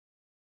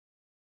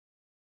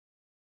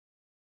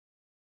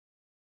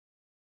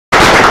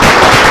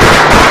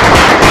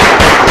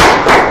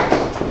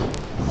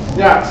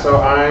So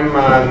I'm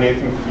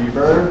Nathan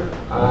Feaver.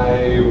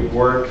 I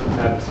work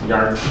at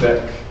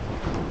Yardstick.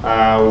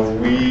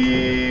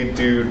 We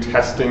do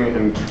testing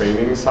and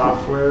training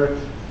software.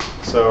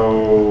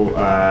 So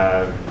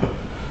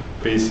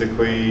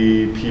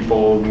basically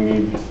people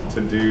need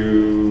to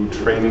do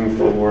training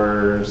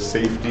for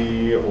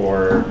safety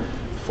or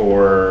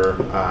for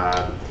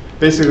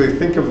basically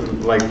think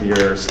of like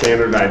your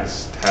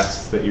standardized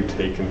tests that you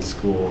take in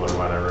school or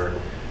whatever.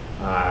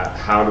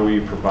 How do we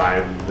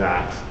provide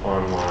that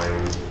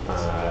online?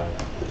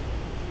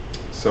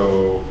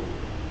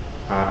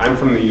 I'm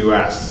from the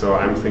US, so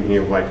I'm thinking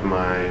of like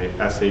my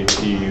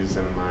SATs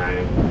and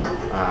my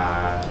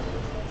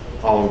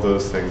all of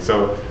those things.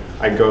 So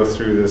I go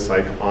through this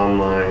like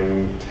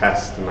online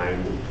test and I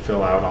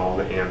fill out all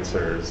the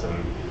answers.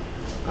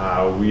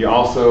 And we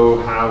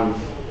also have,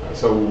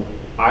 so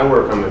I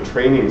work on the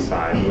training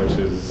side, which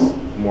is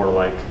more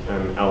like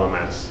an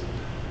LMS.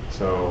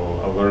 So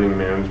a learning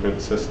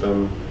management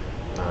system,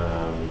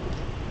 and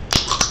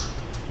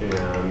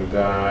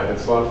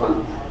it's a lot of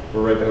fun.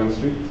 We're right down the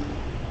street.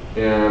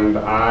 And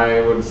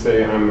I would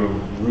say I'm a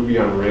Ruby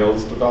on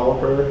Rails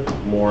developer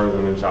more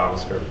than a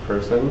JavaScript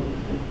person,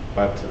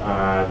 but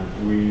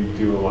we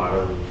do a lot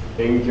of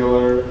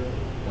Angular,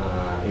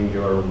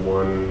 Angular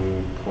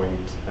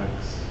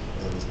 1.x,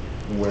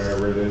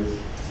 wherever it is,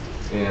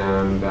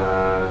 and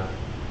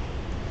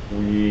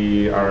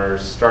we are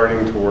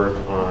starting to work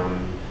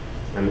on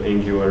an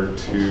Angular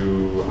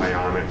 2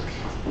 Ionic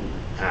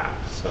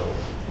app, so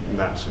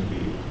that should be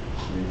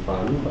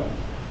fun. But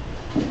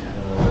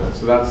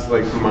so that's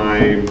like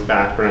my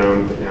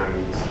background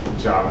and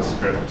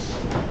JavaScript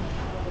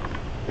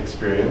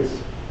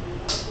experience.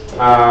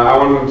 I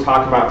want to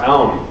talk about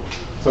Elm.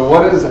 So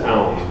what is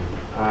Elm?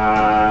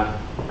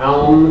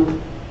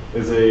 Elm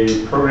is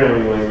a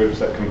programming language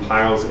that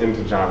compiles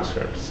into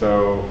JavaScript.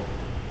 So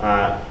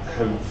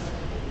have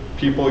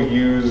people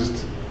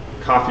used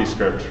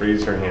CoffeeScript?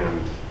 Raise your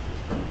hand.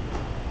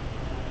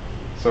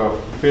 So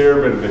a fair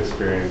bit of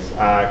experience.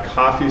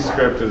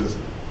 CoffeeScript is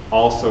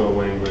also a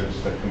language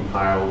that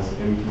compiles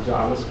into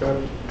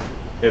JavaScript.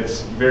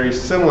 It's very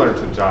similar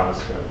to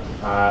JavaScript.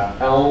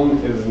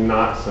 Elm is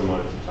not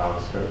similar to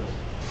JavaScript,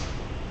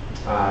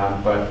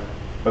 but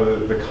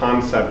the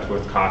concept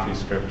with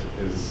CoffeeScript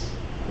is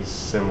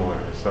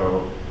similar.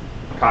 So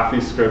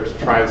CoffeeScript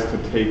tries to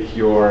take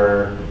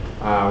your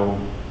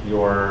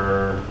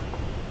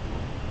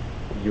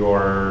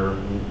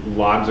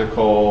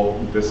logical,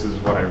 this is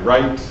what I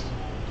write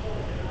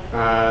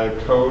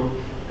code,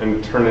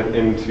 and turn it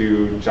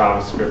into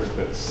JavaScript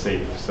that's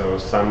safe. So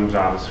some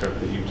JavaScript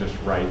that you just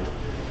write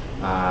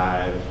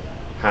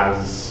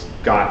has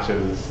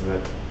gotchas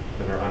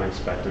that are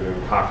unexpected,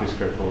 and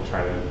CoffeeScript will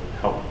try to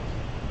help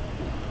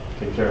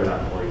take care of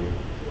that for you.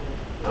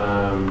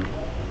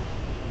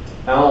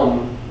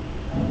 Elm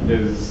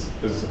is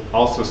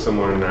also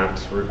similar in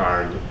that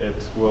regard.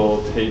 It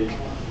will take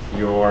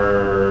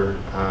your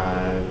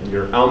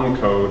Elm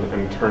code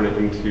and turn it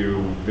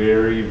into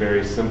very,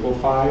 very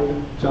simplified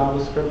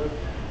JavaScript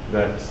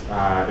that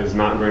is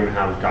not going to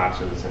have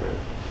gotchas in it.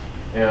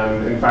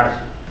 And in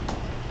fact,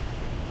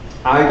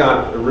 I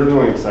got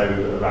originally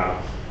excited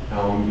about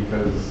Elm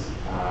because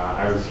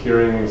I was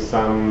hearing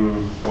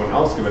someone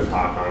else give a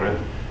talk on it,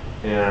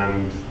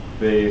 and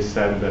they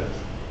said that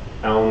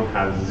Elm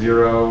has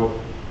zero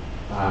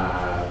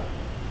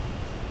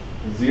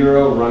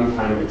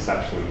runtime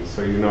exceptions.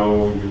 So you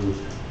know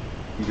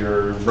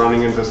you're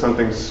running into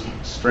something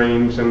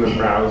strange in the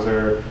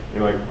browser,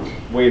 you're like,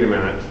 wait a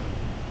minute,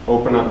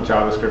 open up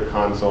JavaScript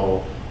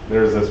console,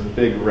 there's this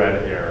big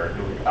red error. And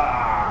you're like,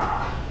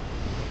 ah!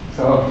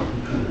 So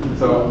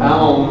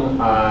Elm,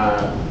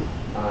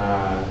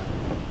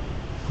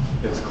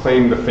 its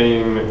claim to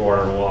fame,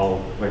 or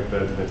well, like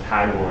the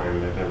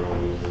tagline that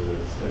everyone uses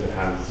is that it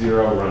has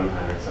zero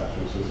runtime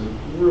exceptions, which is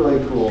really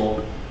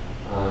cool.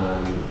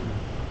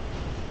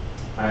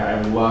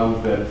 I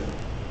love that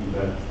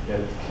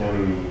it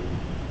can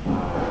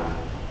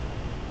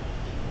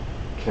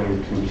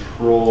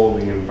control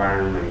the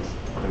environment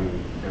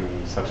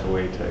in such a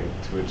way to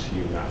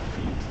achieve that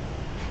feat.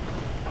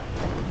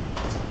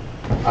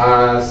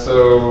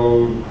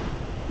 So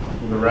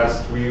the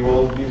rest we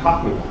will be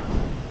talking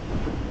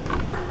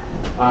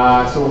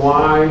about. So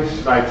why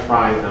should I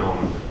try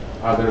Elm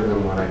other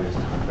than what I just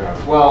talked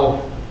about?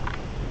 Well,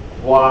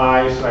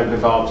 why should I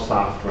develop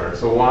software?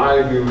 So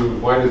why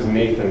does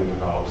Nathan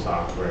develop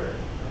software?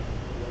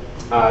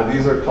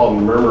 These are called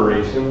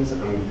murmurations,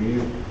 and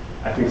these,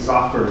 I think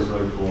software is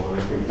really cool,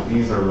 and I think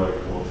these are really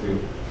cool too.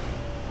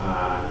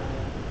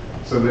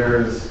 So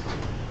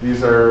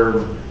these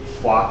are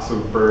flocks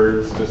of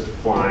birds just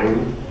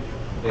flying,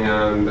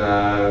 and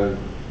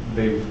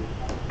they've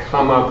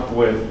come up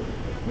with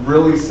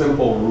really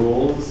simple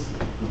rules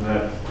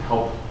that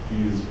help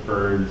these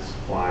birds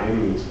fly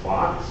in these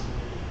flocks.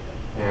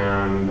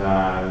 And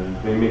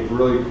they make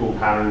really cool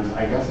patterns.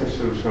 I guess I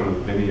should have shown a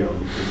video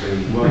because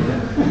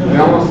they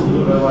almost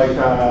look like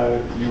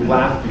you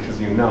laugh because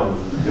you know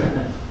this is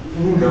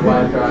good. They're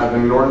like the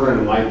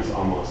Northern Lights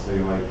almost. They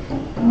like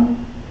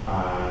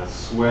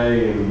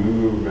sway and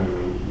move and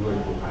really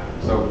cool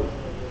patterns. So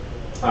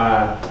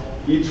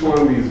each one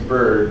of these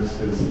birds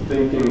is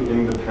thinking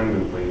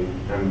independently,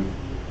 and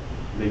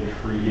they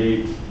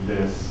create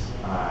this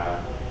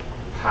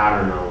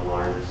pattern on a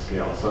large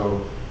scale.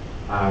 So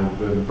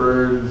the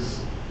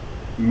birds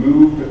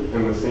move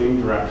in the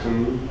same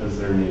direction as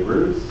their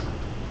neighbors.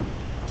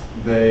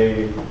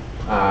 They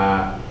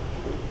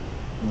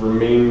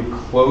remain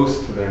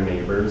close to their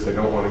neighbors. They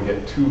don't want to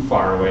get too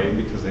far away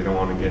because they don't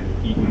want to get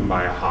eaten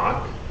by a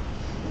hawk.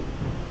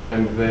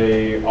 And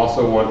they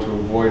also want to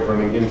avoid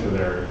running into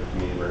their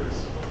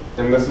neighbors.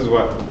 And this is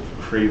what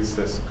creates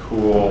this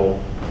cool,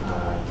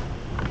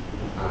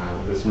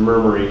 this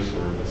murmuration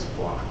or this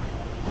flock.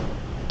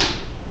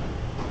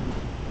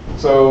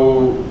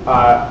 So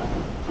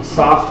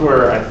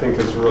software, I think,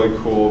 is really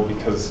cool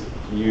because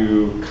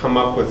you come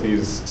up with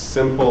these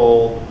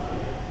simple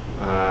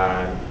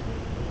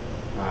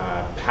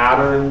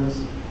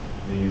patterns,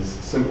 these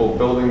simple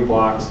building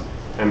blocks,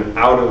 and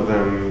out of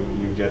them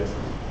you get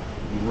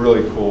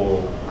really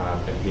cool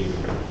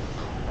behavior.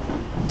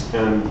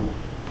 And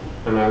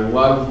I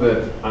love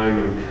that I'm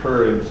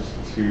encouraged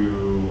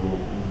to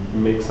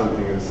make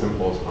something as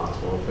simple as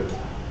possible. If it's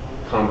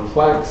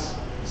complex,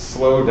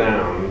 slow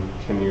down.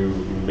 Can you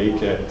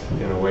make it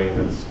in a way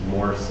that's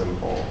more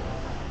simple?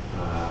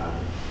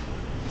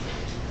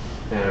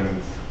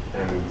 And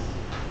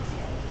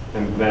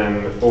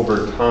then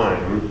over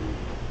time,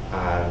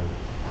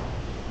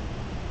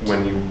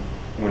 when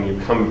you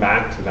come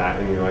back to that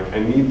and you're like, I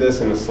need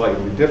this in a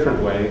slightly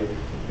different way,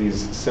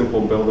 these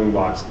simple building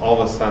blocks all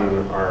of a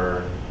sudden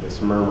are this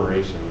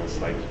murmuration.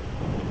 It's like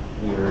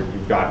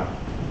you've got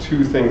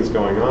two things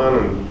going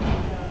on,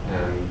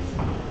 and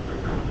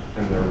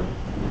they're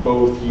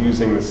both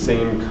using the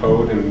same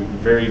code in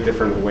very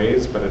different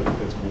ways, but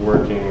it's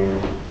working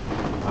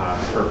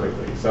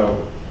perfectly.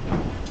 So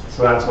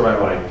that's what I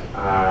like.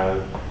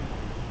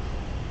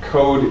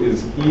 Code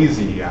is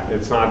easy.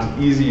 It's not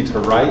easy to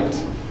write,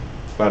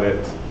 but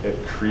it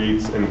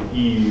creates an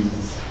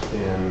ease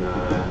in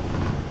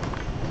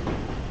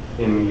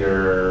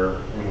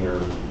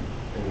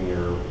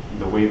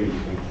the way that you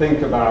can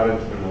think about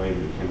it and the way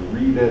that you can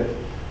read it.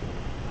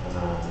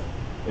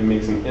 It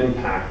makes an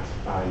impact.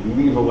 You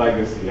leave a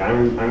legacy.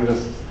 I'm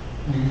just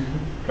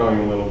going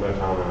a little bit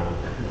on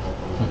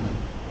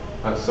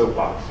a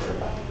soapbox here.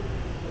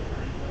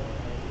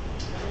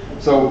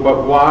 So,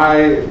 but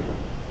why?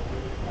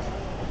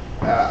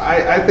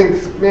 I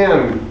think,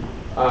 man,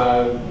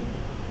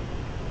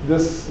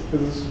 this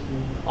is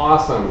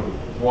awesome.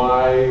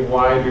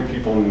 Why do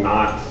people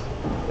not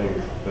think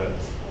that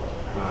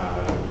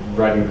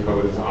writing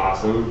code is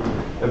awesome?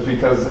 It's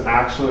because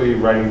actually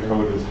writing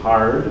code is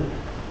hard,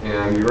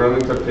 and you run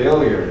into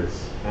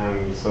failures.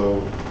 And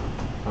so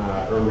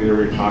earlier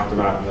we talked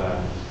about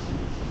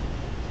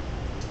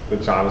the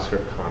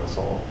JavaScript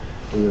console,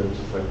 and you're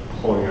just like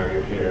pulling out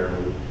your hair,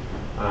 and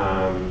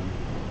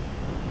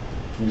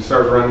you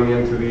start running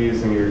into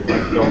these, and you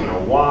like don't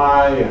know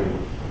why, and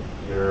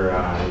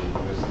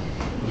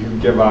you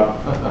give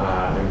up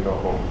and go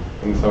home.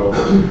 And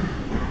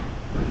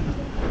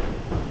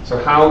so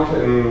how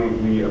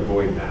can we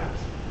avoid that?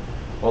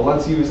 Well,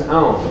 let's use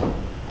Elm.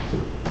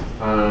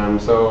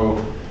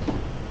 So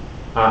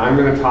I'm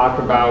going to talk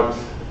about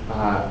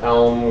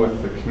Elm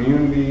with the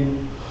community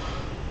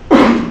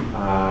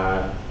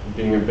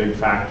being a big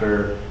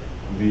factor,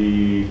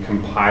 the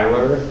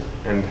compiler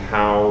and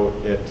how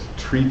it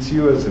treats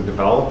you as a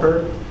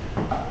developer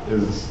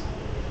is,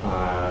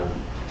 I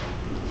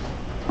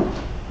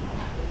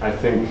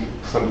think,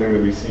 something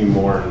that we see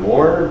more and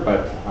more,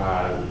 but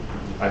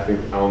I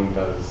think Elm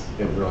does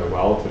it really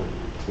well to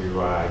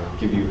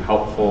give you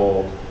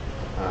helpful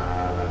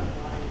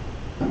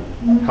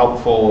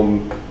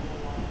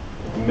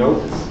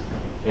notes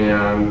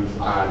and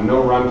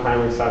no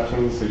runtime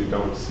exceptions, so you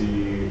don't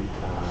see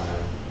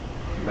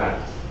that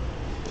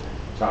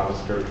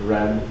JavaScript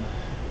red.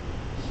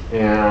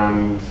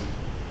 And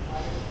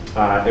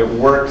it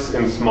works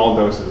in small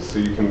doses, so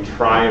you can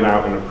try it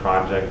out in a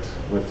project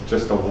with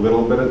just a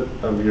little bit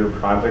of your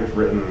project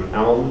written in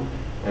Elm,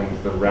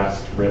 and the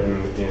rest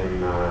written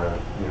in,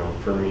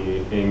 for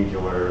me,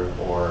 Angular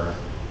or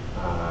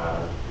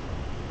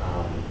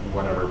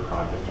whatever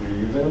project you're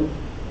using.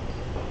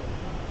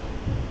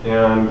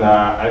 And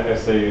I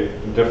say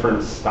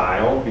different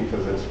style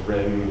because it's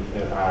written,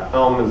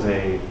 Elm is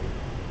a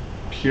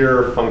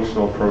pure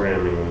functional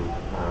programming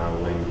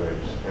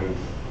language, and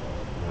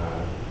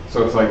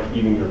so it's like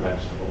eating your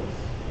vegetables.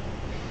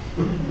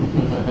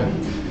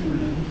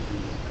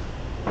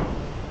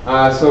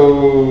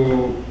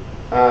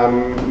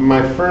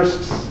 My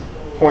first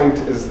point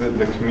is that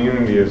the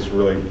community is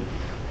really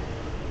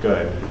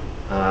good,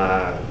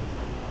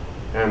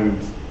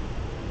 and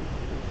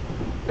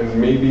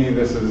maybe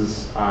this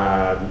is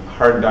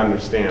hard to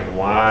understand.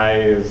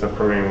 Why is a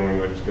programming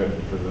language good?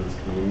 Because of its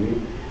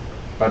community.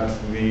 But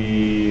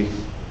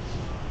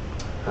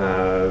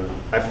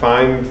I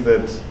find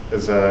that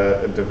as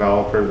a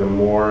developer, the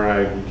more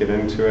I get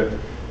into it,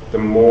 the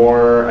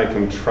more I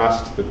can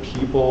trust the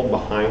people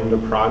behind the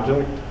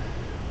project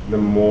the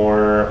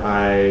more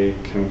I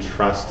can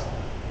trust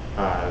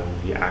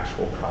the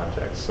actual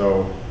project.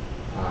 So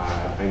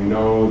I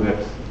know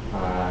that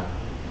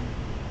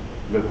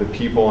that the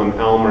people in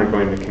Elm are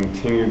going to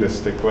continue to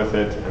stick with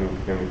it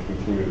and going to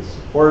continue to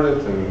support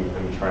it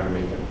and try to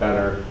make it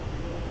better.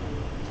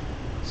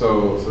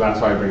 So that's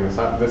why I bring this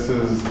up. This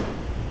is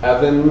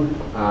Evan.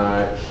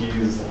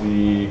 He's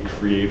the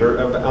creator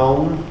of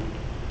Elm,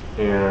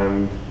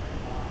 and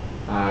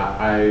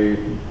I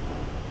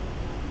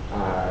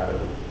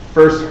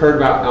first heard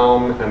about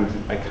Elm,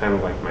 and I kind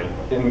of like my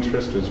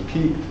interest was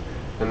piqued,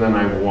 and then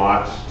I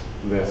watched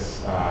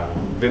this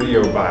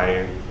video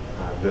by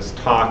this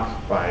talk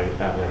by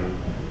Evan,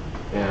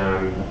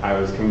 and I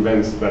was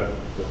convinced that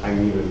I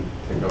needed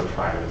to go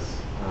try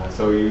this.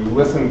 So you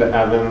listen to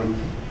Evan,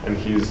 and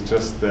he's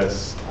just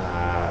this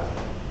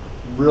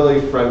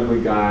really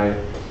friendly guy.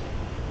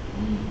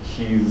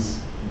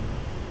 He's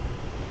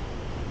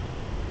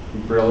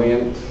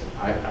brilliant.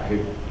 I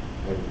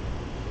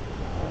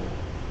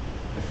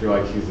feel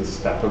like he's a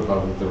step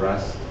above the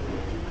rest,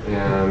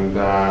 and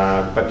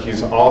but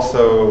he's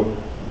also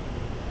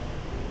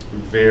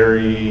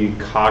very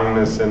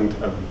cognizant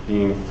of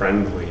being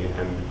friendly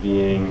and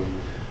being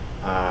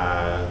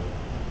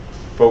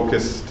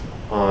focused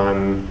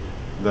on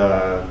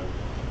the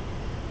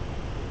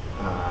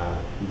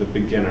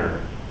beginner.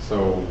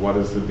 So what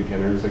is the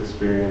beginner's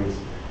experience,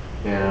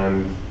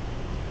 and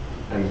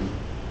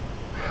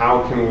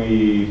how can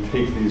we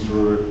take these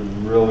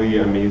really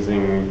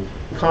amazing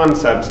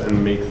concepts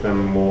and make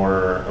them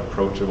more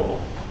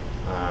approachable,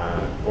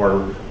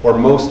 or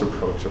most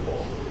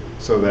approachable,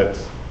 so that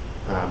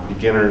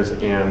beginners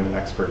and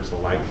experts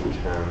alike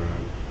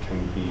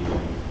can be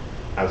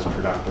as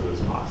productive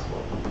as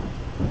possible.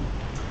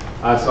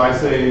 So I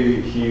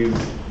say he's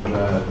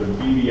the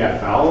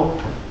BDFL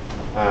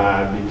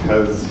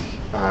because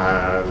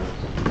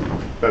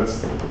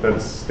that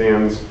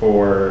stands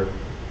for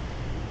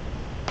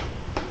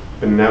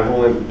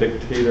Benevolent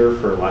Dictator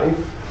for Life.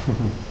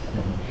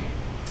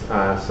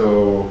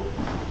 So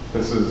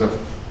this is a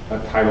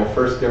title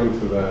first given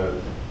to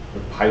the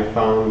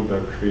Python,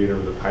 the creator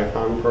of the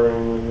Python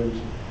programming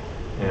language.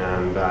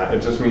 And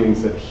it just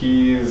means that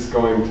he's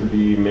going to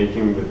be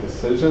making the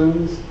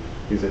decisions.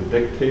 He's a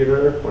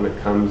dictator when it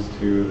comes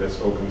to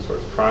this open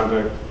source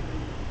project,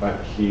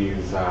 but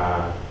he's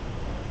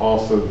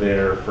also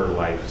there for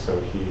life. So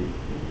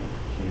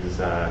he's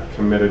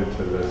committed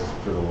to this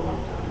for the long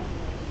term.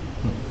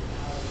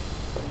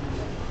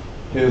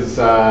 This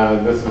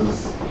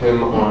is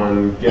him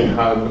on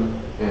GitHub.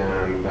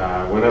 And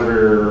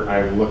whenever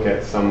I look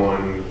at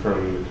someone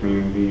from the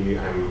community,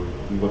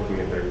 I'm looking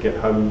at their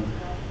GitHub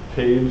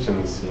page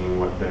and seeing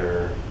what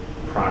their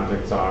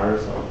projects are.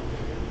 So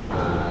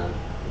I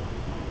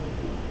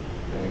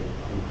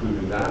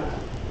included that.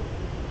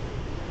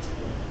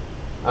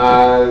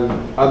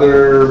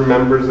 Other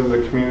members of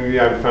the community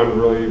I've found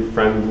really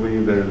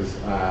friendly. There's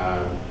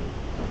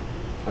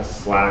a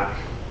Slack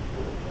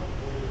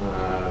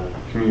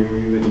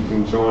community that you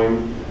can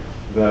join.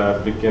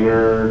 The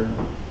beginner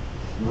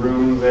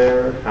room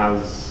there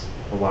has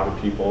a lot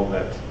of people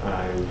that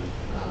I've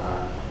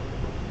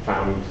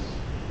found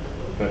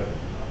that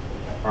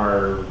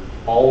are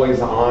always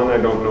on. I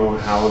don't know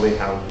how they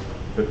have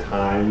the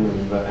time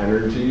and the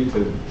energy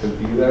to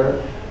be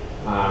there,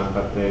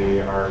 but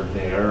they are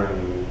there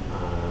and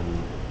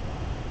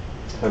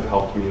have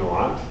helped me a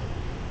lot.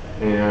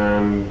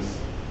 And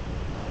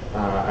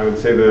I would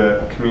say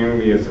the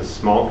community is a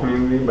small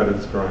community, but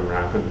it's growing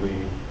rapidly.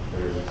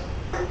 There's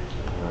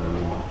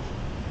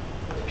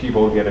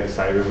people get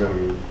excited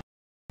and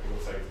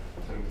looks like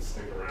tend to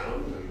stick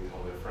around and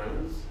tell their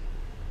friends.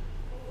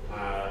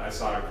 I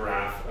saw a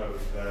graph of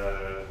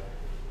the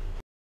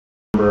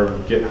number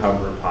of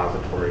GitHub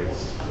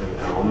repositories in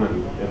Elm,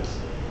 and it's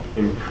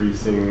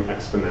increasing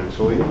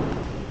exponentially.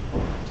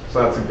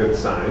 So that's a good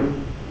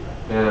sign.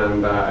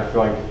 And I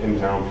feel like in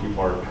general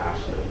people are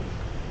passionate.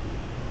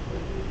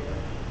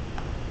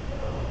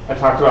 I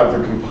talked about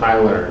the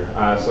compiler.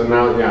 So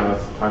now,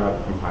 let's talk about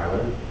the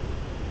compiler.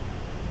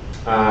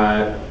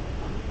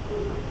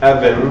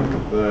 Evan,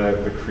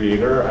 the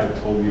creator, I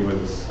told you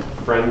was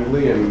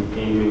friendly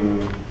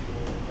and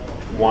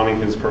wanting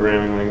his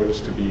programming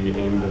language to be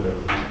aimed at a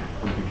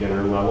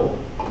beginner level.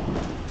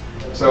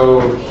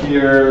 So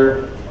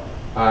here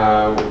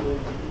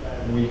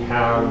we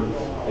have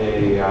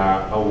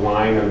a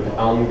line of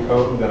Elm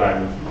code that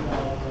I've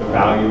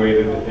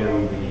evaluated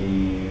in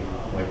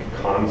the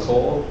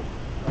console.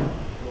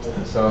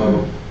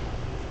 So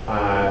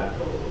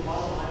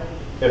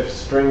if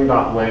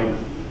string.length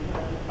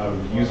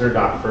of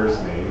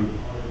user.firstname,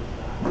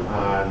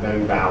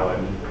 then valid,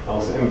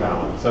 else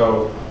invalid.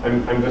 So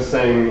I'm just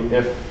saying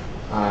if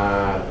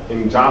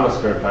in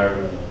JavaScript I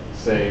would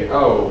say,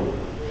 oh,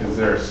 is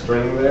there a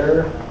string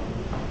there?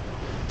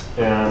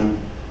 And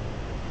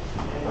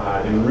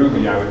in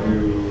Ruby I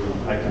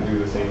can do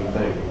the same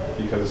thing,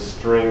 because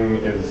string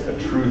is a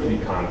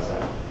truthy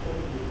concept.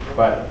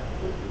 But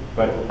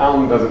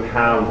Elm doesn't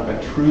have a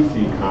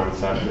truthy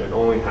concept, it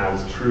only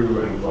has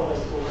true and false.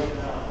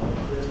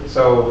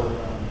 So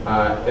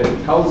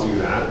it tells you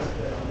that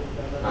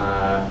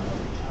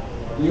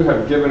you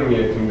have given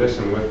me a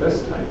condition with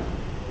this type.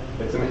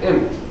 It's an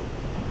int,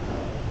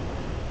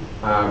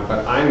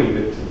 but I need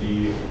it to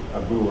be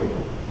a Boolean.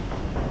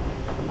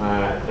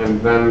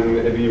 And then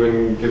it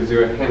even gives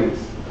you a hint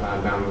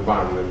down the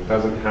bottom that it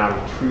doesn't have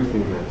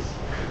truthiness.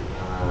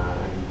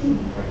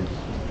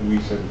 And we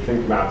should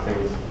think about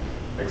things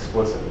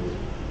explicitly.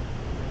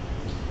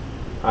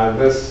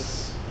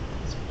 This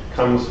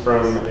comes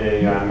from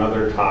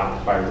another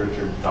talk by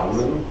Richard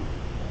Feldman.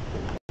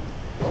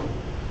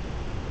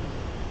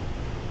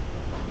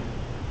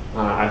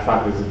 I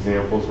thought his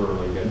examples were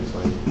really good, so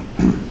I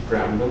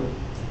grabbed them.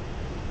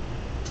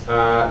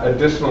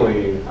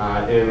 Additionally,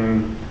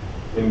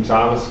 in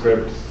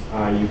JavaScript,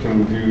 you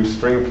can do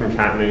string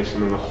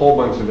concatenation in a whole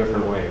bunch of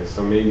different ways.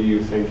 So maybe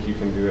you think you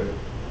can do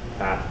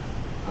that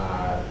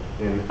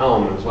in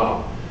Elm as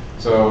well.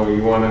 So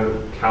you want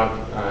to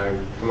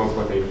come up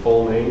with a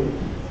full name.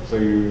 So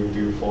you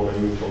do full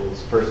name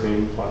equals first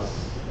name plus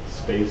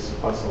space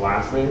plus the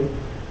last name.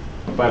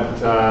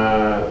 But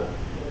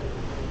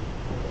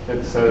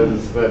it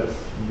says that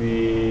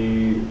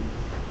the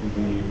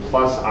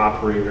plus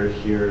operator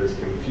here is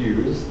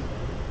confused.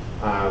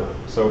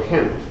 So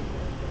hint,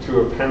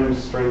 to append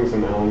strings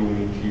in Elm,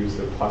 you need to use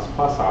the plus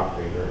plus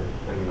operator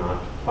and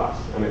not plus,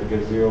 and it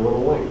gives you a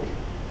little link.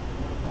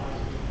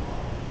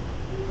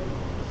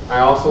 I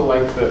also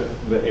like that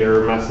the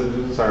error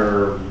messages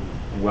are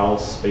well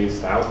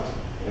spaced out.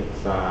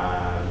 It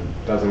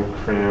doesn't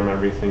cram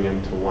everything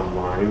into one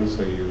line,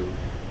 so you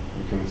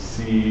can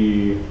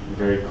see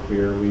very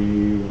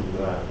clearly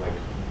that, like,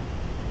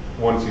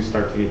 once you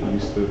start to get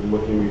used to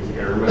looking at these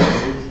error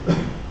messages,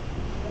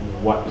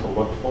 what to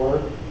look for.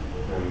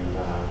 And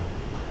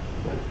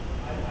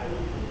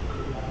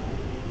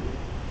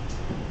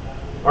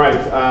all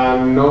right,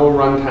 no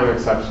runtime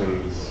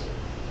exceptions.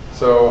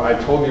 So I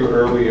told you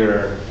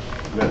earlier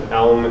that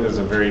Elm is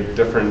a very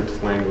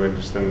different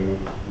language than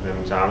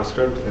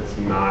JavaScript. It's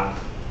not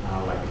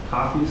like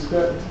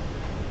CoffeeScript.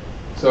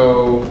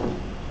 So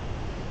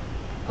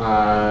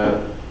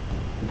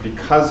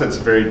because it's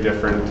very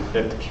different,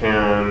 it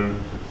can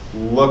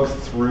look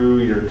through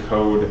your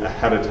code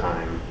ahead of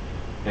time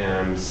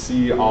and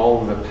see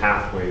all of the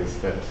pathways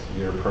that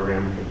your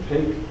program could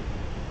take,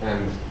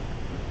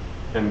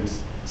 and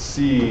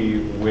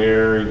see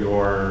where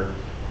your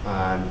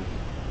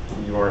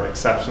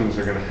exceptions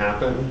are going to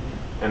happen,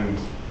 and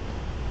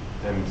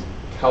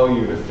tell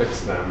you to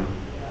fix them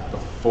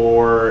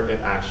before it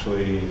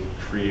actually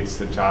creates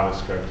the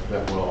JavaScript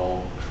that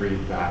will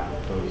create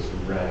those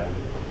red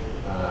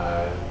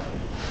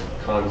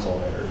console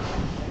errors.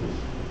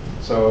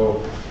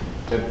 So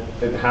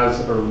it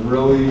has a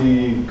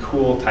really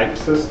cool type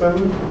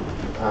system.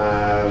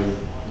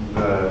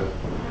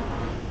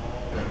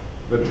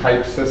 The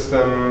type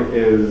system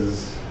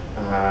is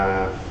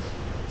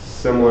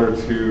similar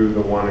to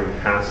the one in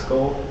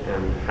Haskell,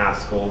 and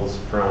Haskell's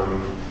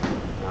from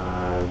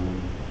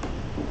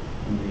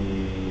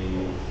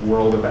the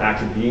world of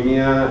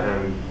academia,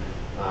 and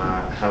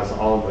has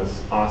all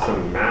this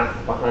awesome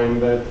math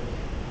behind it.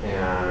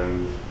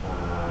 And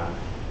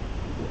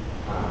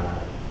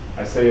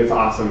I say it's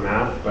awesome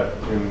math, but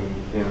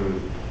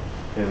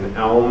in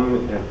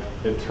Elm,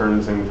 it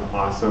turns into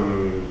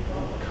awesome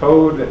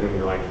code, and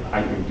you're like,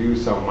 I can do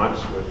so much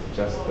with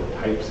just the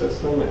type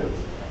system.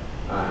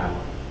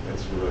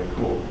 It's really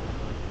cool.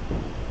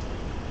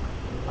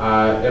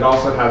 It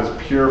also has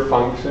pure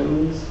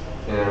functions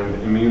and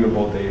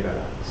immutable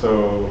data.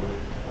 So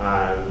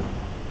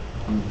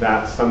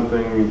that's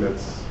something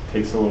that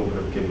takes a little bit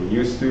of getting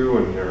used to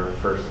when you're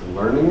first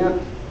learning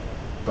it,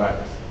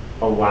 but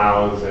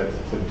allows it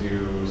to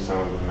do some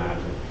of the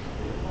magic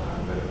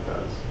that it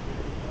does.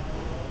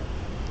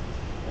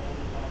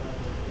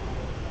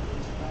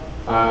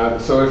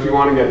 So if you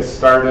want to get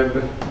started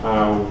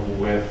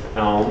with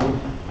Elm,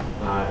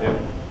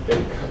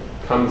 it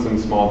comes in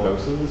small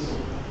doses.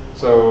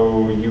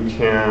 So you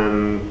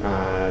can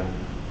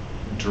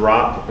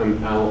drop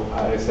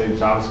I say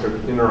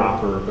JavaScript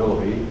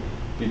interoperability,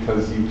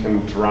 because you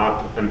can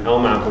drop an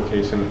Elm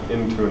application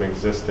into an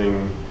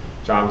existing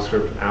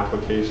JavaScript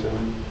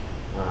application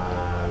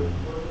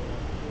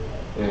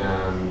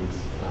and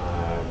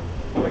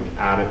like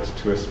add it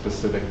to a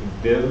specific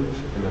div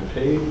in a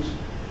page.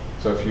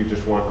 So if you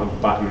just want a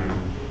button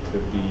to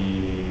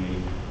be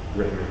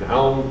written in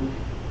Elm,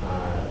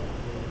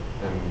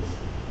 and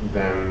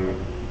then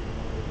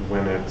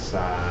when it's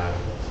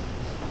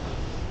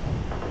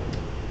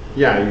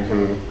you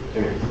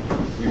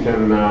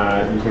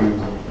can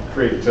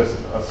create just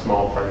a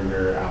small part of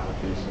your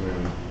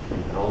application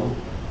in Elm.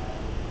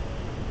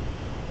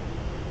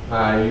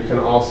 You can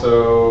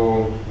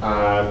also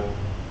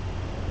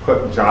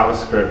put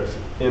JavaScript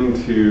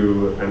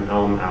into an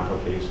Elm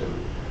application.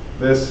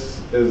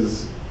 This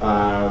is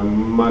a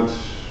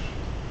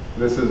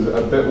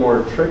bit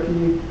more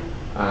tricky.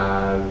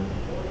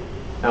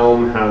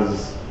 Elm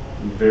has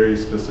very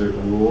specific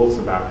rules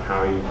about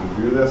how you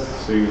can do this,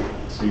 so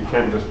you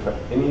can't just put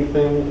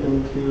anything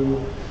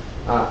into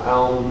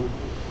Elm.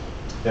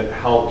 it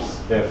helps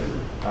if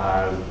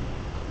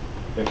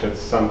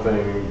it's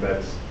something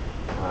that's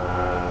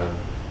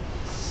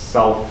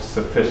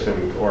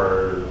self-sufficient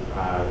or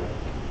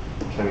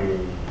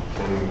can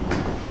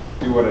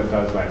do what it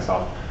does by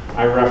itself.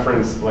 I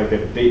reference like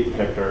a date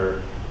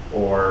picker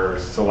or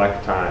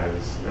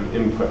selectize, an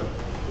input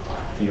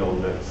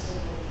field that's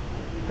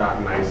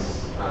got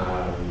nice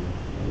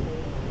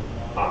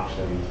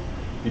options,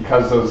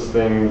 because those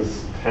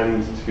things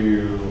tend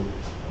to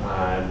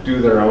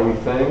do their own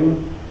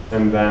thing,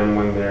 and then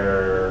when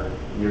you're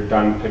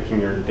done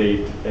picking your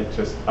date, it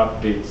just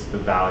updates the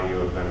value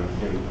of an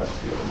input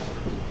field.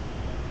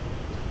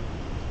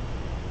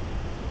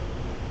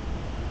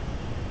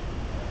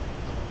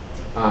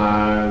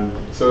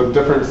 So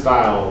different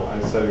style, I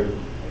said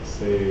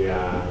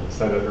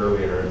it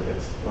earlier,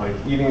 it's like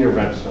eating your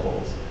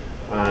vegetables.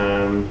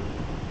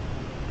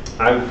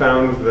 I've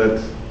found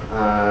that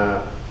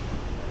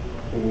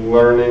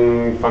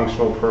learning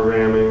functional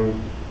programming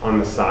on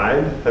the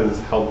side has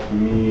helped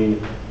me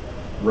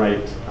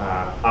write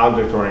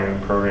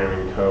object-oriented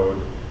programming code,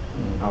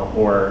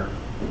 or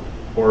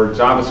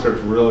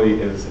JavaScript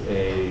really is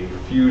a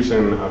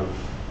fusion of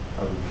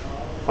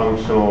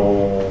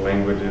functional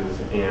languages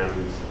and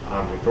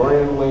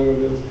object-oriented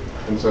languages,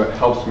 and so it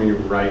helps me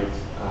write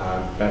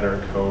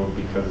better code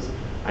because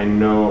I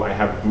know I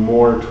have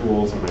more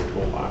tools in my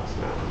toolbox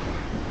now.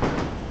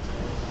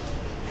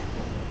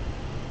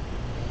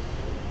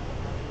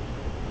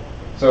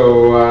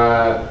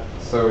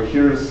 So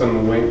here's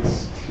some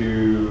links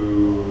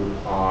to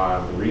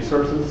the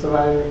resources that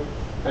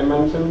I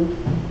mentioned.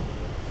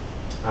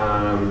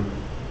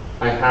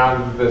 I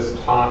have this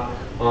talk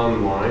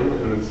online,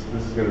 and this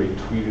is going to be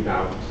tweeted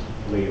out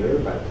later,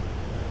 but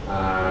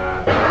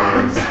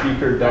on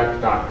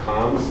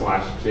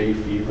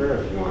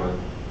speakerdeck.com/jfeaver if you want to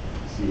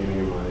see any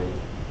of my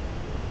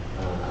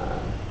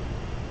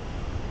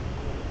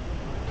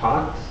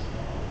talks.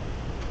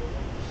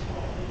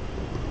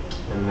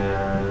 And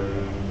then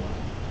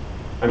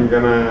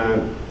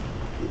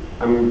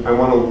I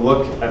want to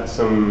look at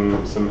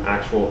some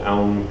actual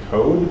Elm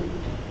code,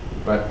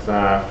 but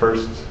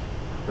first,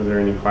 are there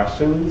any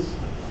questions?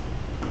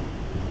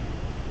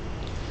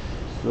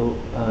 So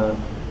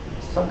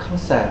some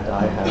concept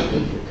I have a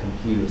bit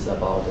confused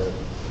about the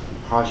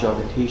partial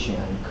application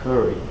and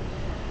curry.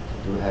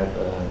 Do you have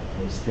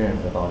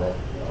experience about that?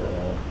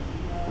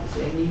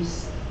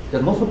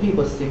 Because most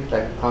people think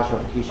that partial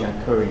application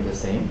and curry are the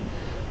same,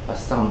 but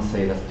some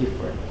say that's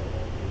different.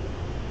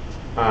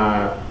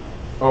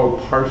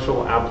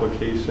 Partial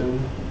application,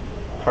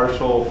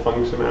 partial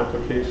function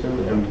application,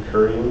 and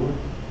currying.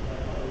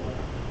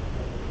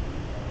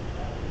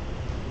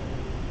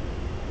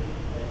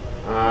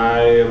 I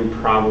am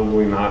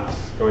probably not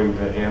going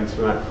to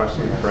answer that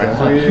question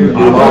correctly.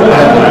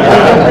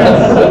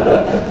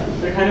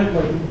 They're kind of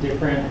like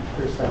different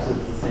perspectives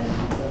of the same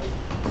concept.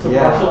 So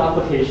yeah. Partial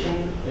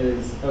application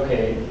is,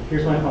 okay,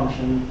 here's my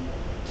function.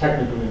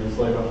 Technically, it's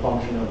like a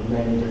function of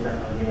many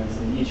different arguments,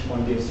 and each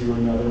one gives you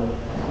another one.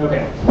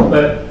 Okay,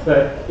 but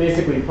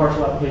basically,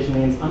 partial application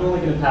means I'm only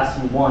going to pass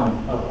you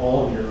one of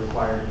all of your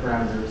required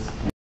parameters.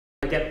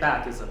 A get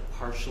back is a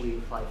partially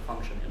applied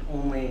function, and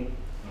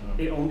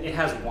it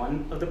has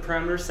one of the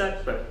parameter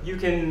set, but you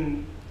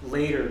can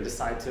later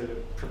decide to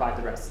provide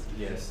the rest.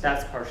 Yes.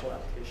 That's partial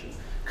application.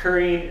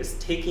 Currying is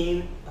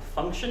taking a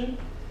function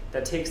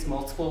that takes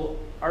multiple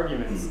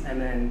arguments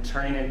and then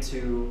turning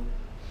into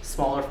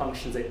smaller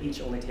functions that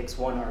each only takes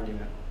one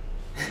argument.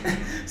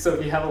 So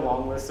if you have a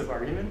long list of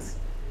arguments,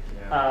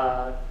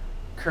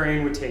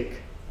 currying would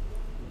take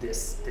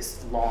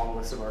this long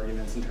list of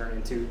arguments and turn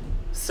into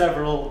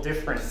several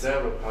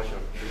partial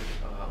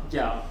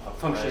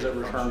functions that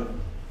return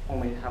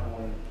only have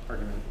one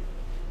argument.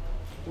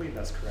 I believe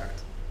that's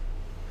correct.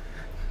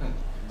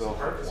 So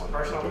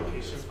partial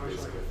application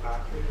function like a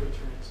factory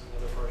returns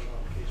another partial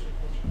application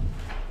function?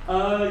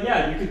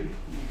 Yeah, you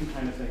can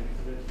kind of think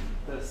of it.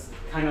 That's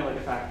kind of like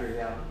a factory,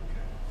 yeah.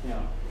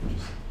 Yeah.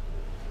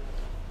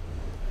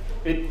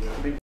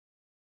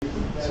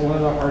 So one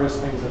of the hardest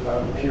things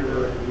about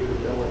pure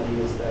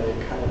immutability is that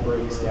it kind of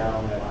breaks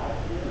down at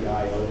the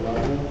I/O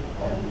level,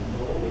 and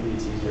maybe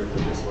it's easier for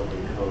just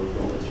looking code,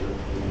 but what's your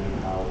opinion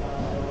on how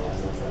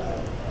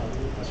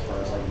as far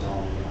as like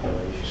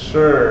non-manipulation?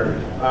 Sure.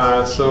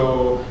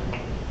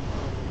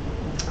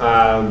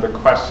 The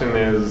question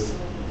is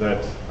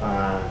that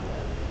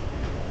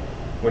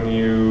when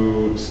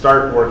you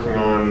start working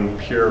on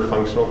pure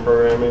functional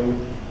programming,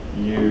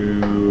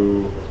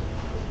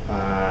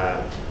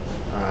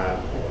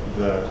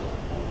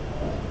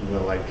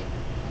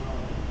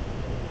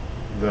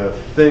 the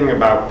thing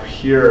about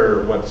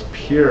what's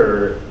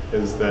pure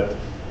is that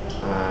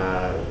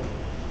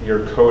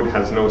your code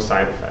has no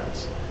side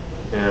effects.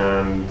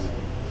 And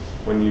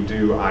when you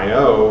do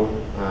I/O,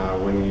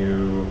 when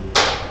you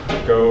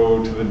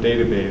go to the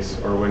database,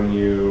 or when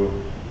you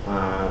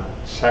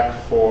check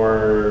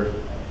for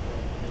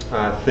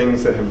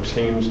things that have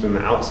changed in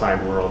the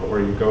outside world, or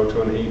you go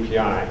to an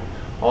API,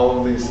 all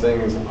of these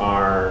things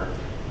are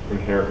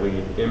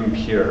inherently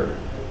impure.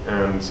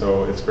 And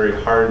so it's very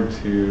hard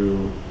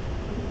to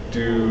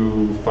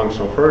do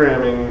functional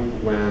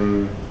programming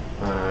when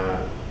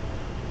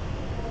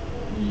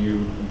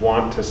you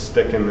want to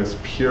stick in this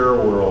pure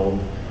world,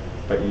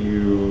 but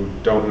you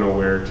don't know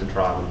where to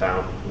draw them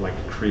down, like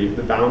create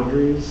the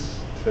boundaries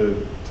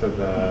to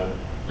the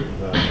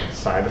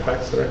side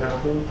effects that are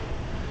happening.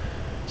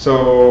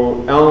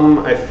 So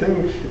Elm, I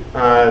think,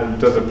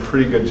 does a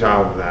pretty good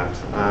job of that.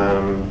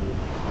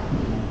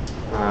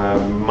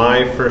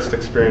 My first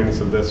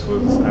experience of this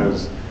was I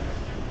was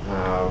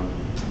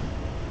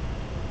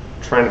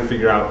trying to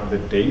figure out the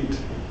date,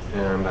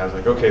 and I was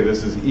like, okay,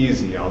 this is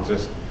easy. I'll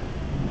just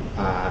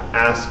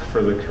ask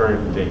for the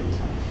current date,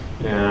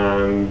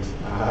 and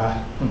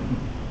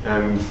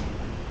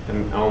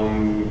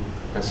Elm.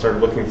 I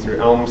started looking through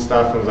Elm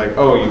stuff and was like,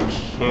 oh, you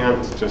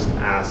can't just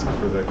ask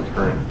for the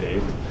current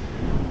date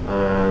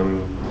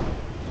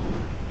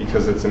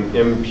because it's an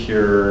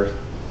impure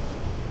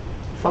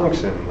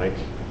function. Like,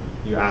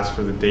 you ask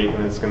for the date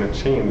and it's going to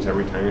change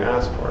every time you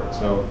ask for it.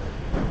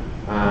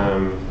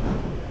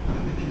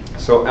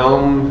 So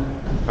Elm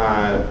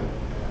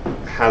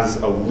has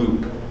a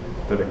loop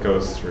that it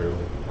goes through.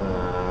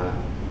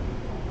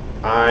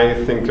 I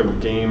think of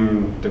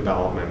game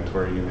development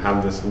where you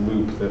have this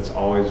loop that's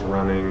always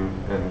running,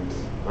 and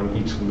on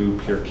each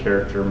loop your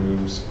character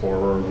moves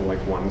forward like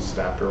one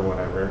step or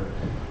whatever.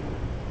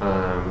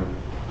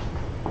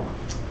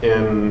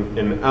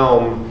 In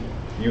Elm,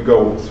 you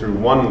go through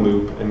one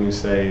loop and you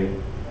say,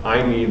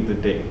 I need the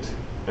date,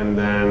 and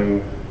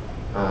then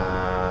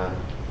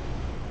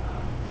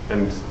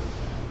and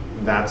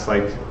that's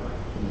like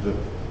the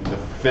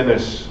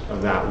finish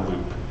of that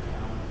loop.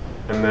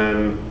 And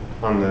then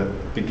on the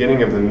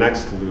beginning of the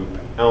next loop,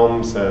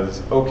 Elm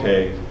says,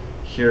 okay,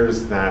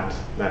 here's that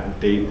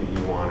date that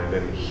you wanted,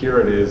 and here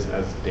it is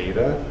as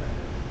data.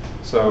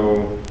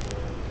 So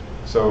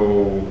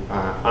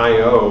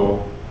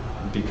I/O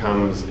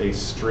becomes a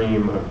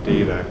stream of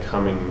data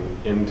coming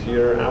into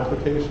your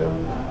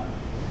application,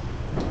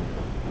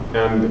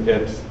 and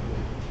it's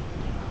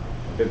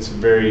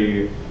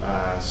very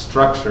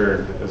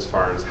structured as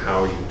far as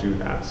how you do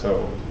that.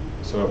 So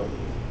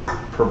it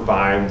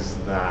provides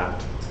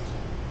that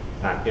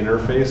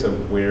interface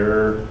of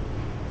where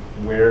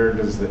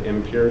does the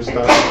impure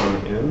stuff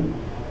come in,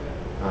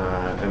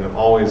 and it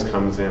always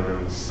comes in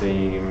the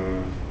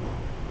same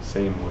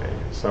way.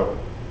 So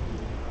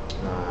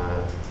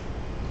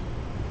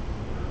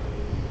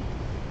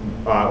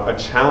a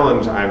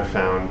challenge I've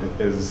found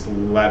is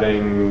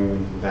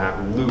letting that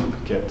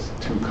loop get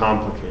too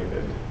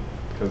complicated,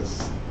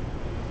 because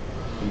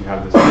you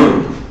have this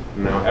loop,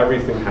 and now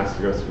everything has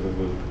to go through the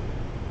loop.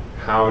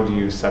 How do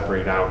you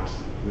separate out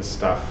this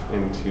stuff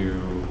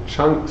into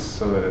chunks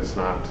so that it's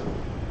not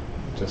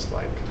just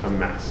like a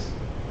mess?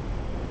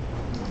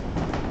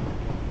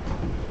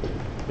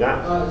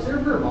 Yeah? Is there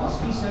a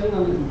verbosity setting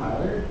on the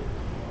compiler?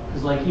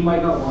 Because like you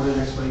might not want an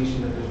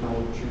explanation that there's no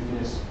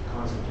truthiness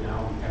concept in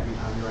Elm every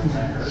time you write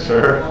that error.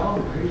 Sure. Oh,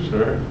 right.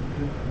 Sure.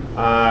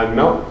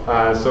 No.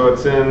 So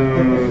it's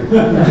in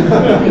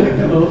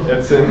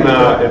it's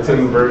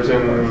in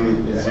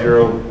version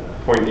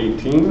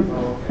 0.18.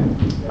 Oh,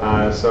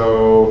 okay.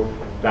 So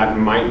that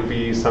might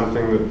be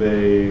something that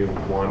they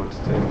want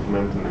to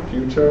implement in the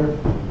future.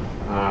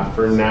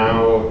 For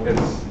now,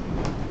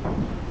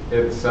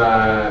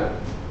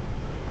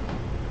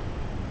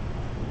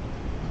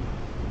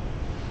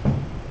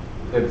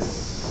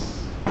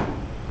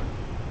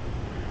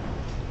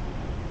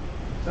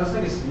 That's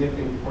like a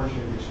significant portion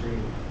of your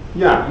screen.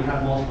 yeah. You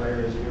have multiple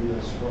areas, you're going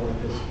to scroll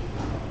like this.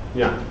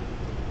 Yeah.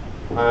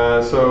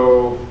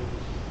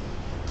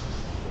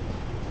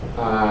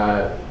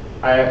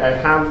 I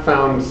have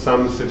found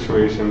some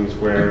situations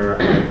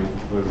where I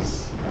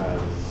was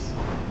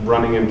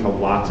running into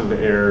lots of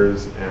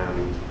errors,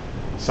 and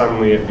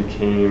suddenly it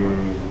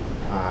became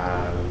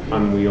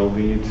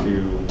unwieldy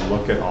to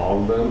look at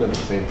all of them at the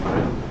same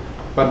time.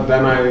 But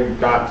then I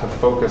got to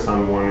focus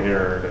on one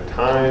error at a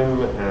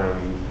time,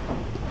 and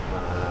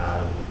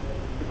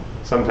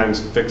sometimes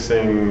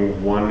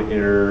fixing one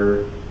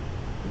error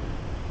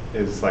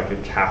is like a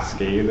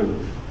cascade of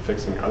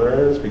fixing other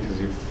errors, because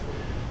you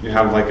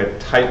have like a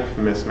type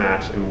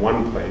mismatch in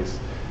one place,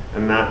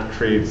 and that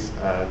creates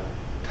a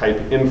type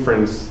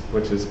inference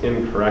which is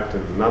incorrect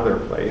in another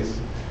place.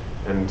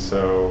 And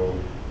so,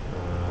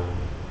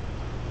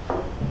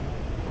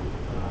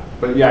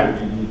 but yeah,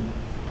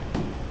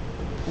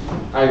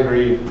 I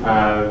agree.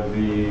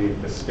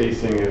 The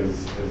spacing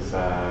is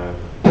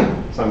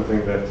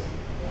something that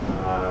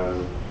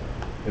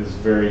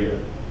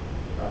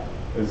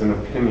is an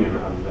opinion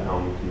of the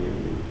Elm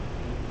community.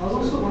 I was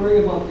also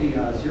wondering about the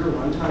zero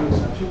runtime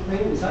exception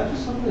claim. Is that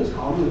just something that's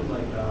common with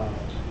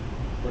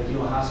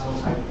Haskell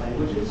type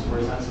languages, or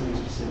is that something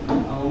specific to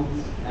Elm?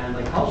 And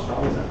like, how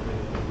strong is that claim?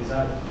 Like, is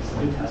it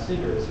been tested,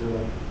 or is there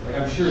like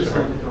I'm sure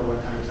someone could throw a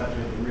runtime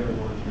exception if you really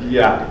want to.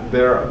 Yeah,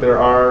 there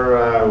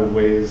are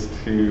ways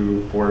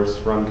to force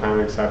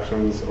runtime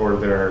exceptions, or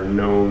there are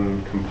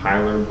known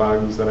compiler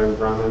bugs that I've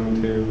run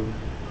into,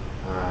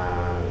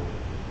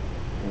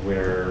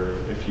 where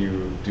if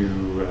you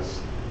do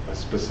a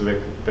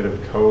specific bit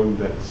of code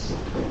that's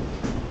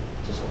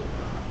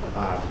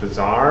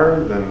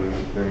bizarre, then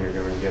you're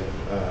going to get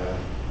a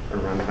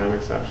runtime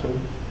exception.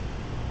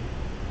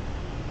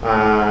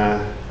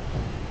 Yeah.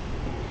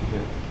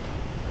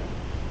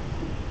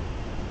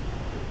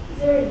 Is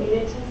there a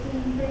unit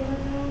testing framework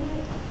around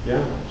it?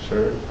 Yeah,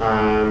 sure.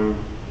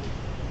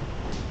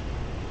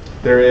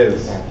 There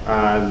is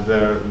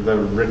the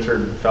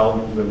Richard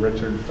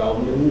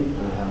Feldman.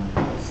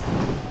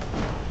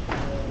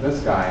 This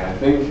guy, I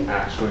think,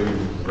 actually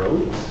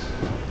wrote.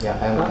 Yeah,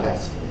 I'm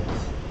testing it.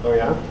 Oh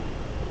yeah.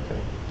 Okay.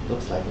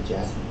 Looks like a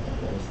jasmine.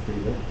 That's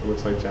pretty good. It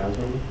looks like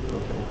jasmine.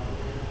 Okay.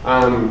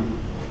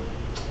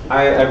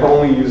 I've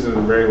only used it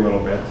a very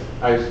little bit.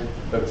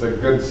 That's a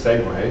good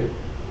segue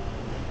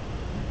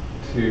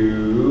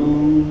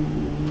to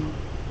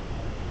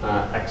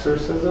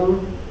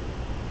exorcism.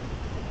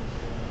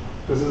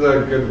 This is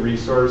a good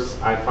resource,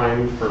 I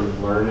find, for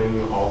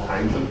learning all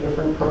kinds of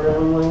different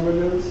programming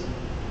languages.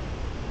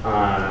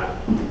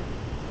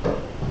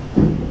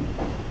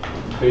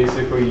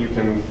 Basically, you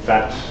can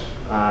fetch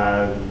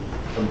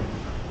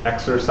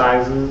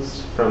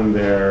exercises from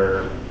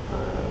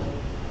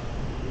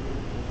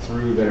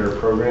through their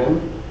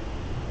program,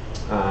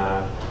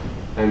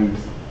 and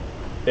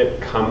it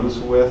comes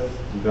with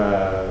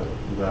the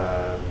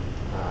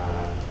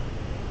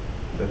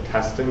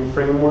testing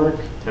framework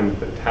and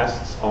the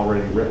tests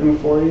already written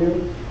for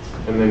you,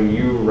 and then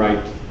you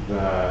write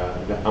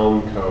the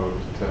Elm code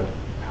to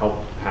help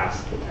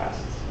pass the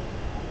tests.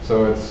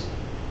 So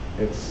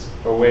it's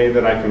a way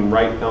that I can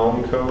write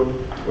Elm code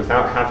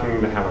without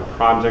having to have a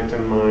project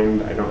in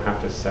mind. I don't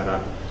have to set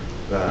up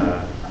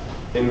the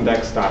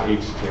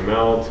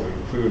index.html to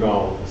include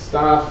all of the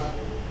stuff.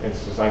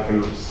 It's just I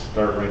can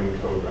start writing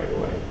code right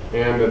away.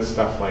 And it's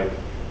stuff like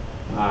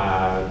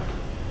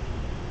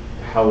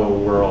hello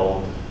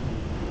world,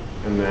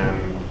 and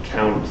then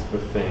count the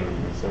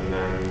things, and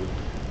then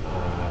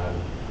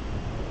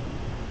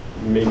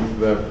make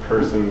the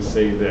person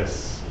say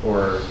this,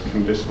 or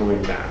conditionally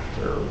that,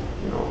 or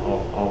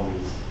all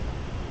these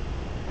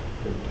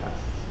good tests.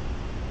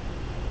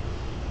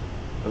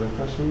 Other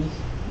questions?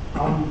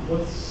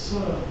 What's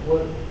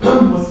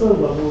the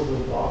level of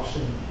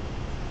adoption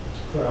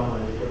for Elm?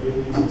 Are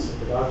people using this in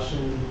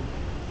production?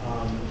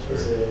 Sure.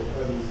 Is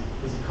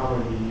it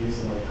commonly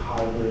used in like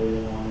hybrid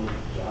along with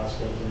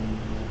JavaScript and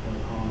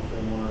common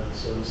framework,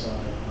 server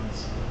side, client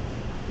side?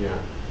 Yeah.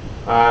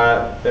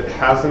 It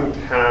hasn't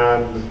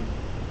had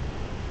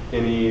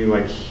any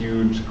like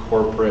huge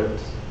corporate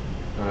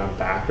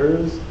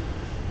backers,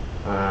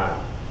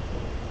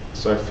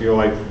 so I feel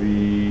like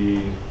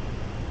the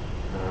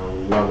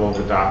level of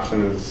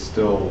adoption is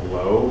still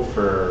low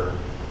for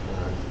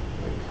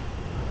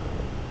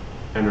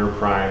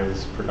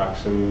enterprise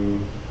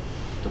production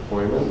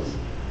deployments.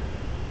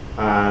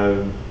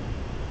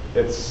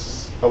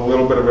 It's a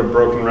little bit of a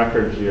broken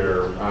record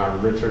here.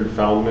 Richard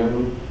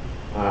Feldman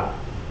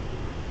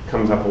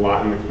comes up a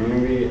lot in the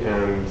community,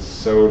 and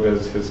so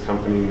does his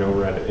company, No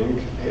Red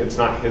Inc. It's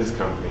not his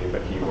company,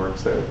 but he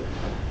works there.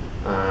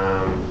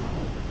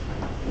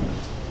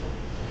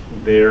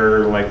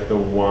 They're like the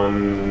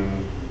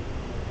one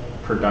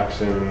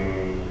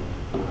production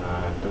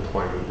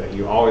deployment that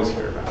you always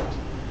hear about.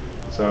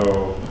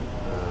 So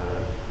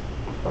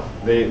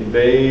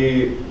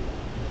they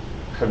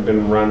have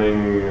been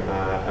running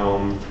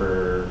Elm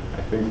for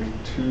I think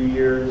 2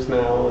 years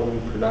now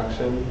in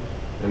production,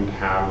 and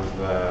have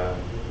the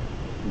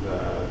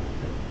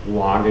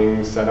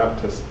logging set up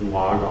to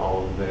log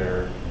all of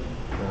their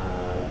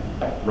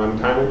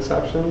runtime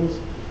exceptions,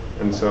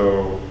 and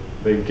so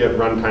they get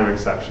runtime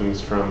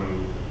exceptions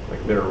from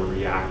like their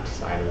React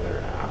side of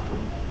their app,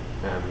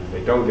 and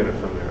they don't get it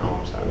from their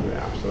Elm side of the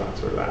app. So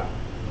that's where that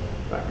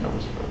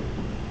comes from.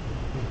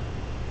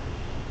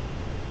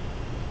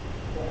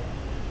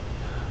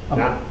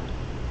 Yeah.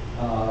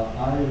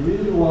 I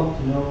really want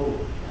to know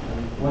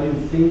what you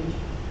think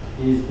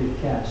is the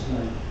catch.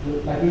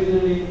 Like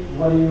really,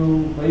 what do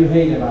you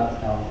hate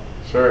about Elm?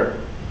 Sure.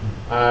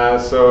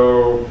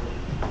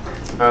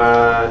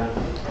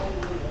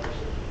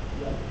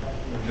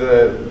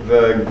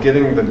 The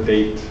getting the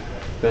date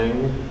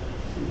thing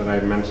that I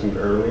mentioned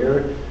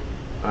earlier,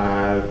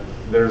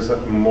 there's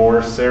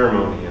more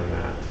ceremony in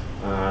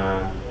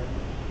that.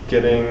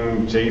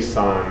 Getting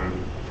JSON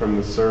from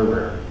the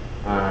server.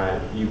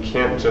 You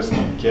can't just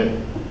get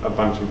a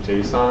bunch of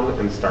JSON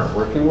and start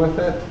working with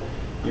it.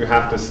 You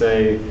have to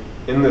say,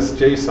 in this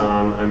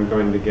JSON, I'm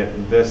going to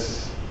get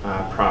this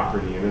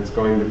property, and it's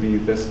going to be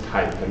this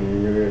type,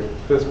 and you're going to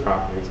get this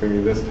property, it's going to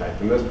be this type,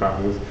 and this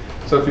property.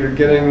 So if you're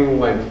getting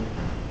like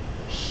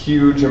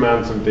huge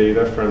amounts of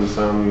data from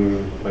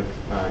some like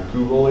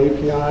Google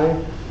API,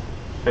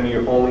 and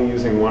you're only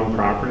using one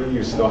property,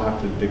 you still have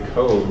to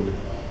decode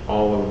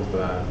all of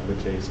the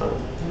JSON.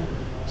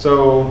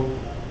 So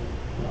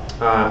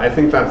I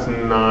think that's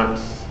not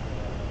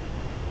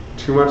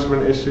too much of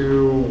an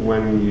issue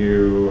when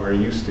you are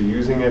used to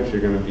using it.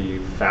 You're going to be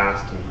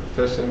fast and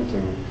proficient,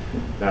 and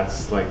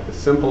that's like the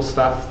simple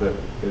stuff that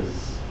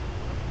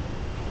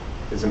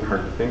isn't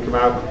hard to think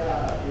about,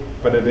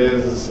 but it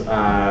is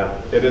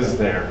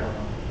there.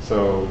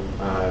 So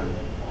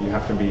you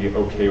have to be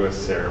okay with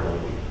ceremony.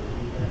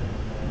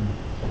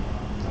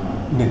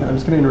 Nathan, I'm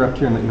just going to interrupt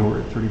here and let you know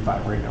we're at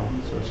 35 right now.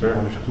 So if Sure. you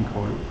want to keep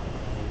going.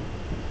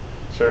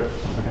 Sure.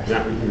 Okay.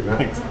 Yeah, we can do that.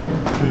 Thanks.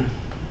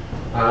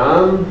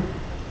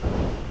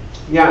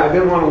 Yeah, I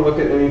didn't want to look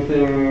at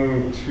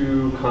anything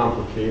too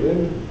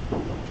complicated.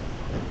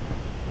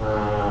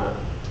 I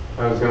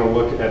was going to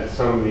look at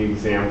some of the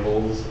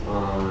examples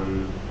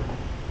on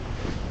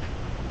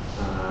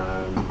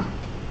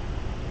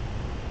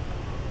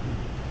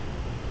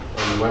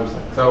the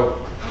website.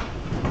 So,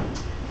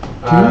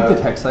 Can you make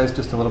the text size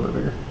just a little bit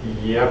bigger?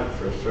 Yep,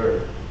 for sure.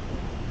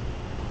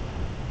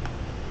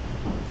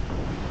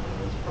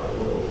 That's probably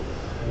a little,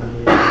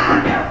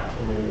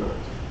 maybe not.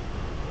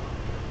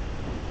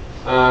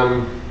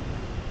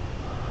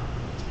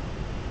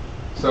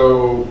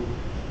 So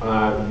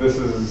this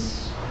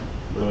is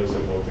a really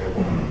simple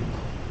example.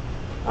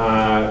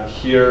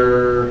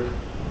 Here,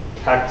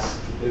 text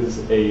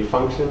is a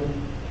function,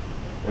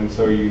 and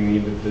so you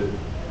needed to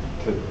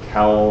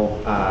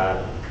tell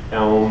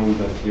Elm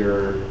that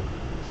you're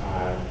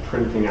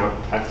printing out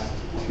text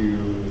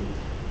to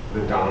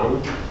the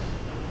DOM.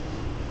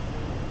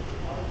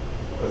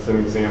 That's an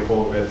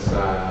example.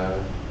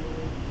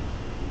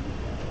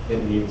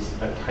 It needs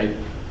a type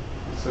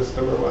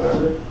system or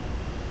whatever.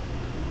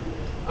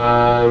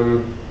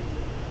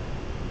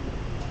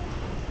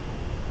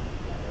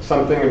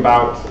 Something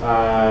about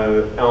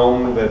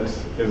Elm that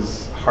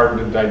is hard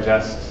to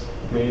digest,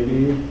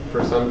 maybe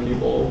for some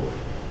people,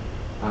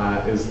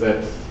 is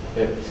that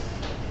it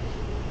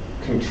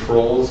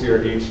controls your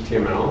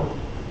HTML.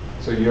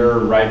 So you're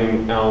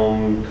writing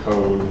Elm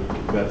code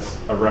that's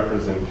a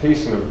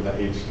representation of the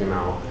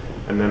HTML,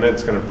 and then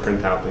it's going to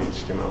print out the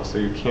HTML. So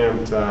you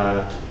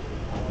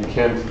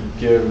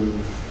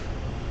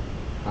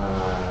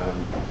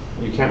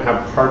can't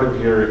have part of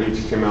your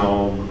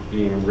HTML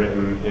being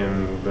written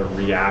in the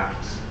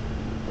React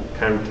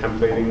kind of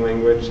templating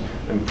language,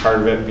 and part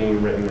of it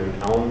being written in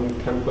Elm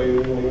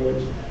templating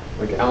language.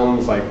 Like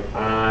Elm's like,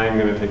 I'm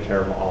going to take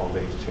care of all of the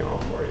HTML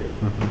for you.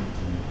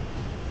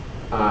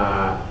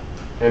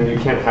 And you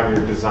can't have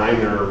your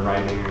designer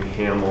writing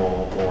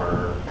HAML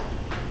or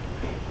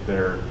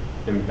their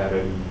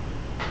embedded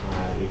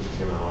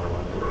HTML or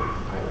whatever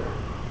either.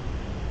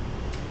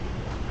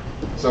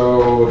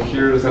 So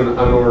here's an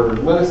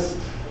unordered list.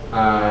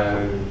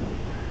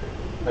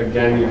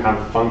 Again, you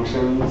have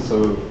functions.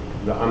 So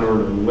the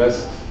unordered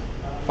list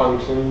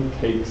function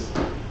takes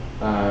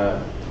a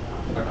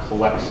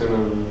collection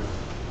of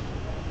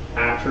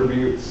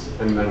attributes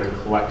and then a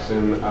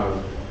collection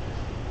of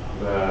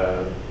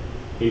the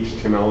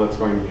HTML that's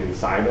going to be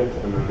inside it,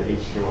 and then the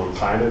HTML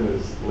inside it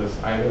is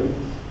list items.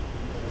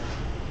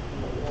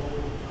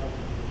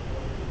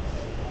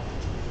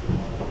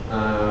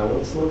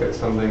 Let's look at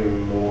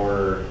something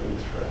more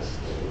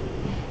interesting.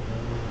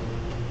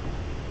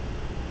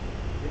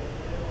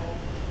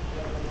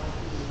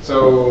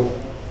 So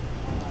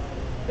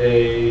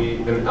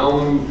an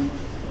Elm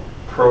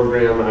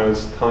program I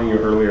was telling you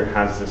earlier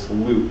has this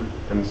loop,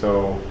 and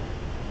so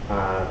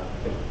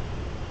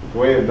the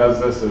way it does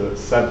this is it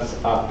sets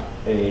up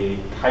a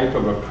type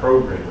of a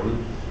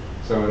program.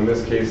 So in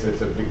this case,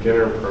 it's a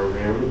beginner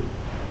program,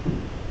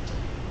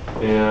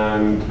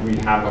 and we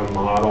have a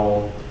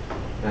model,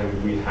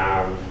 and we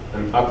have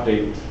an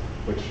update,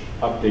 which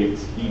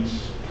updates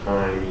each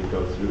time you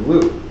go through the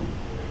loop.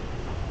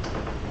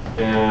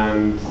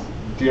 And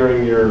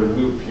during your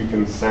loop, you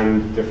can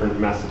send different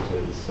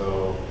messages.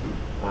 So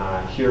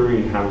here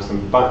we have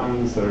some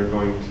buttons that are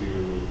going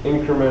to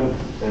increment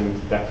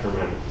and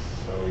decrement.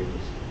 So we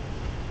just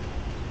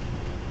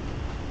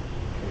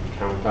can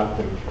count up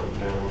and count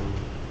down.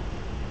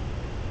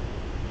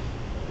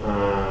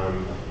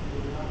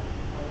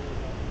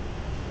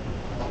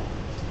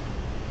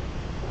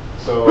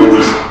 So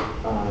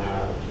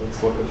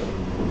let's look at the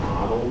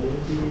model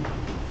maybe.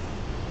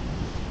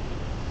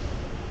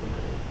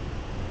 Okay.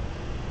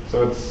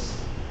 So it's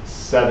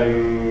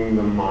setting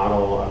the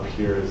model up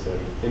here as an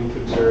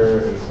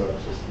integer, and so it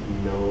just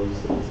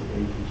knows that it's an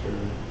integer.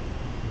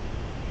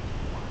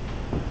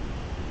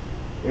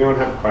 Anyone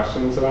have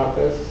questions about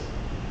this?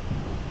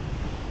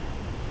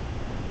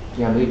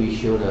 Yeah, maybe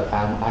show the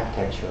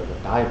architecture, the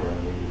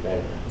diagram, maybe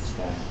better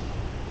understand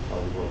how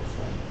it works.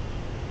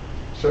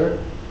 Right? Sure.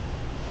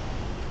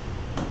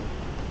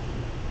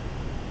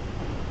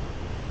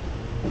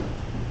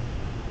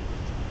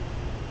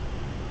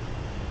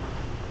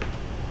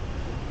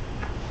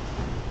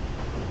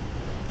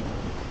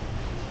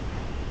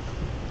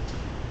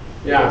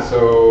 Yeah,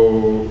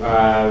 so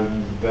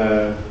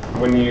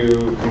when you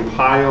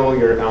compile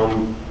your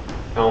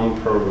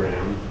Elm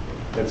program,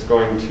 it's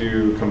going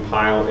to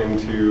compile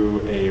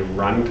into a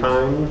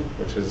runtime,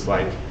 which is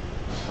like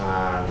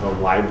the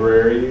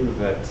library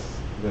that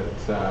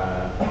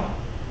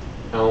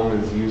Elm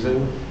is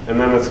using, and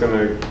then it's going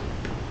to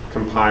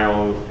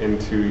compile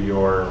into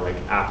your like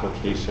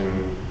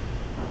application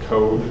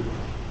code,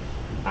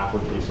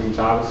 application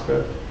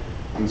JavaScript,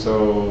 and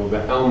so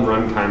the Elm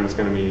runtime is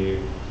going to be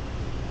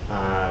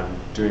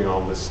doing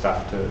all this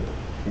stuff to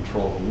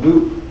control the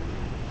loop,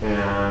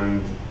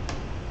 and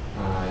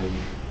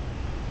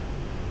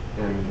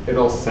and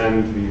it'll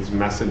send these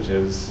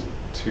messages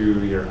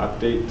to your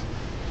update,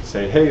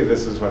 say, hey,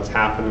 this is what's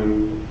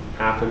happening.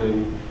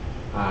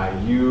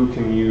 You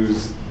can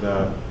use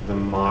the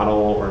model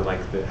or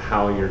like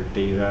how your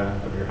data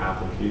of your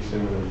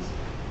application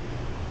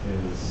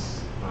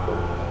is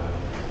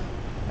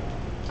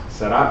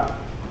set up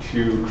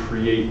to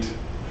create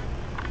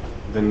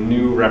the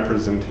new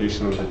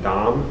representation of the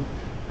DOM,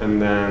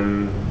 and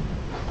then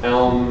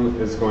Elm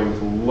is going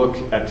to look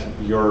at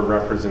your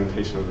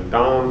representation of the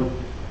DOM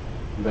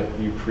that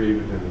you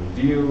created in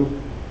the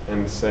view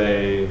and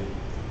say,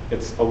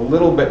 it's a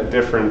little bit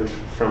different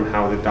from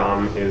how the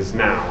DOM is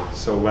now,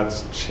 so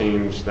let's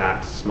change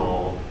that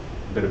small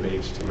bit of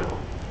HTML.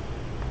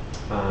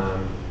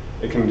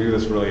 It can do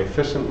this really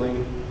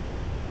efficiently.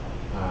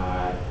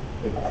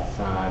 It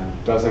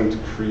doesn't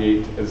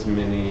create as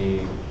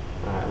many,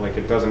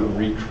 it doesn't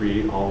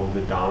recreate all of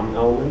the DOM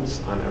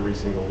elements on every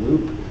single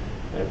loop.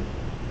 It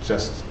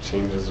just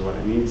changes what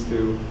it needs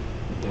to.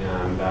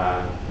 And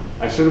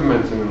I should have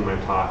mentioned in my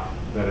talk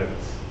that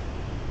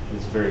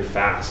it's very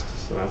fast,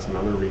 so that's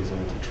another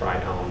reason to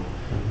try Elm.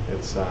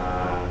 It's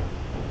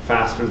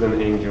faster than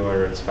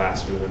Angular, it's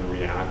faster than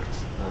React.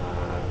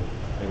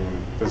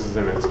 And this is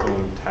in its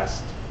own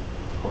test,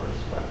 of course,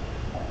 but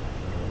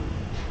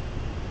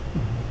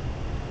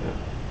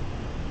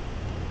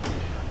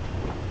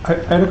I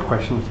had a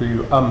question for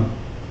you.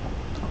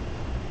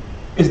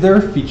 Is there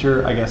a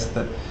feature, I guess,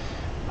 that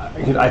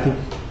I think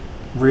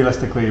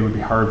realistically it would be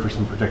hard for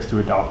some projects to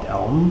adopt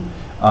Elm,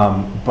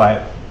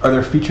 but are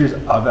there features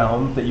of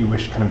Elm that you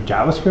wish kind of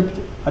JavaScript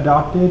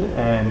adopted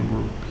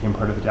and became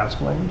part of the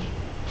JavaScript language?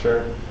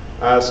 Sure.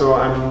 So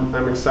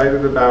I'm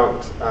excited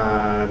about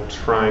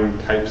trying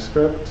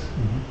TypeScript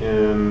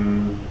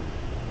in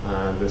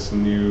this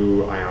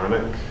new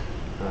Ionic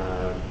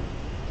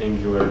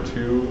Angular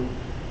 2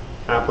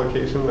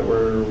 application that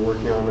we're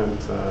working on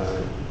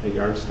at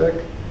Yardstick.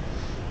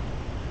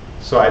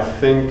 So I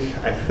think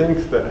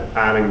that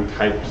adding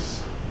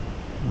types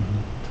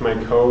to my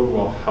code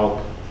will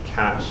help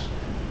catch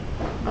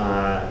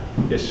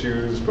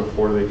issues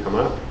before they come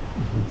up.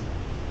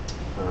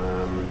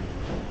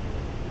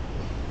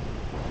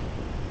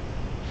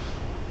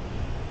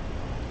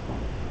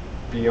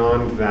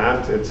 Beyond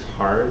that, it's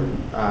hard.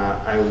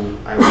 I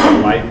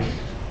like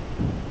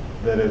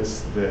that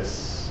it's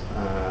this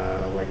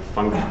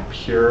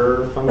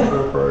pure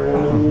functional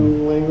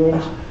programming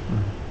language,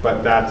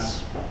 but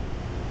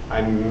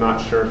I'm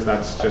not sure if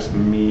that's just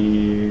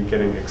me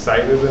getting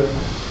excited,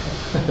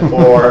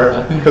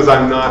 or because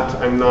I'm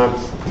not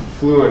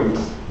fluent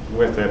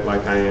with it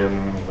like I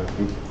am with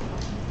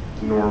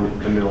normal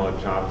vanilla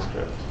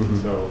JavaScript.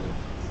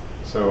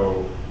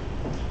 So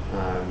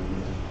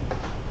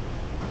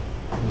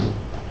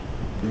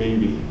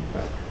maybe,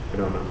 but I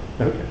don't know.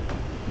 Okay.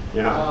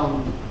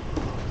 Yeah.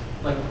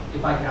 Like,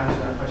 if I can answer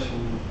that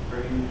question for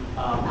you,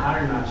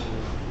 pattern matching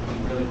would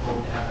be really cool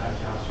to have that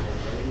JavaScript,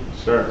 right?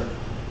 Sure.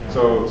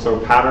 So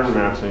pattern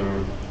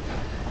matching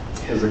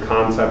is a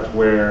concept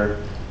where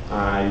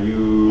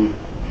you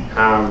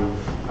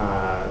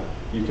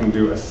can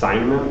do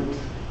assignment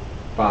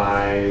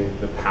by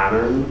the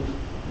pattern.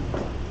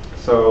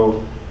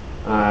 So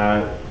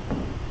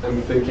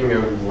I'm thinking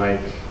of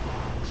like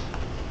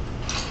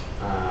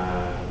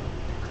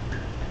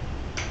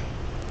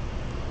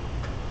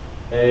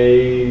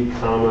A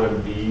comma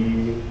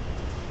B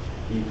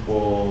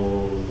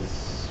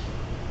equals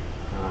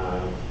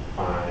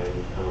 5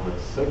 comma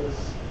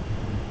 6.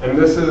 And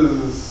this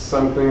is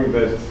something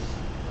that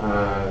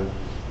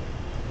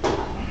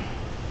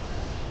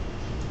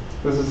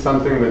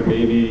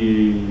maybe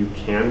you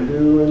can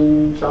do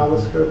in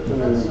JavaScript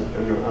and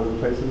other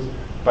places,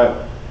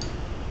 but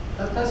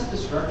that's the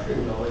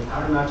structuring though. Like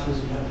pattern matching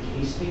is you have the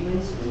case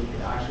statements, and you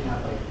could actually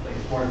have like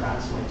more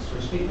advanced like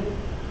switch statement.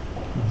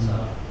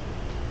 So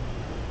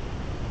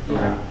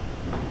yeah.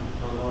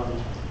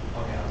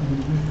 Okay.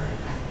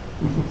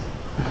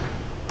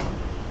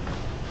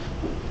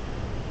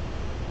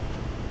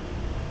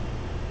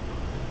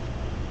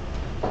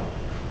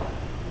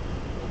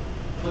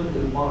 Look at the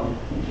bottom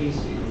case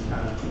statements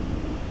kind of.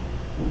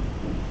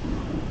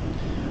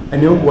 I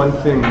know one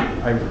thing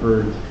I've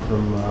heard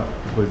from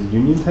was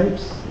union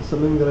types,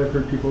 something that I've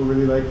heard people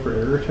really like for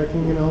error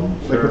checking in Elm.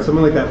 Sure. Like, would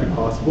something like that be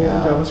possible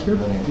Yeah, in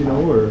JavaScript? Do you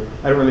know, or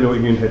I don't really know what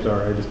union types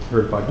are. I just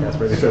heard podcasts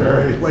where they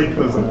said like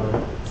those.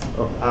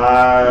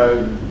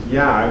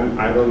 Yeah,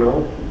 I don't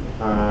know.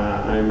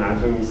 I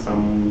imagine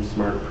some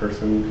smart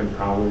person could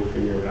probably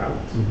figure it out.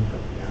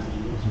 But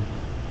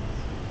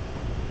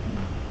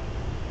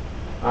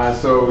yeah.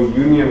 So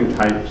union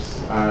types.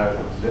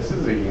 This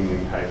is a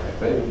union type, I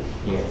think.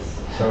 Yes.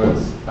 So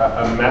it's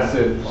a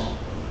message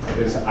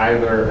is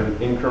either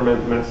an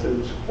increment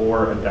message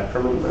or a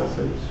decrement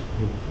message.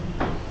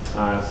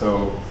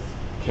 So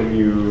can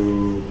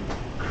you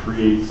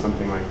create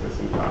something like this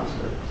in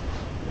JavaScript?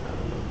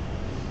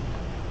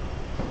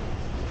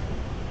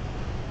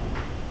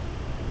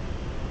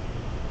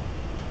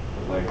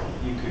 Like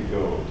you could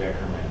go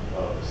decrement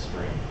of a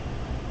string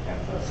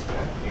thus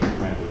that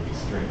increment would be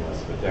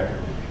stringless, but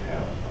decrement could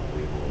have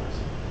labels.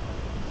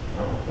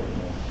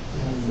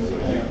 So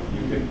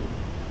you could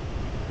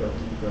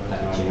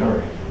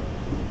Generic.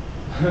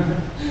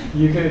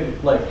 You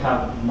could like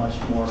have much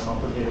more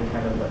complicated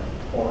kind of like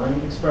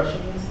foreign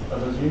expressions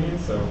of those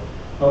unions. So,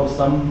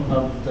 some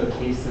of the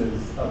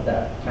cases of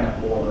that kind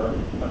of OR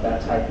of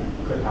that type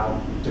could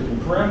have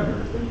different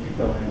parameters that you could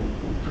go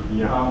in.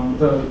 Yeah.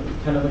 The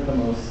kind of like the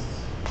most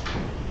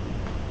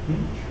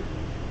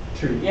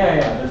tree. Yeah.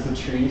 There's a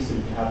tree, so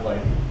you can have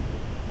like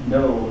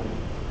node,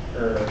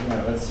 or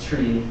that's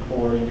tree,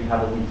 or you can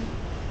have a leaf.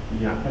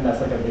 Yeah. And that's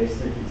like a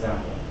basic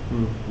example.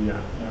 Yeah.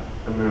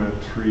 And then a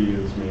tree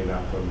is made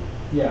up of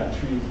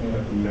trees made up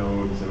of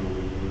nodes and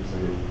leaves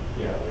and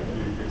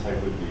like your type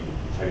would be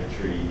type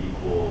tree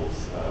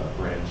equals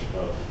branch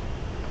of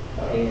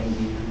A and B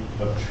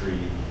of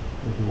tree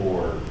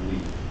or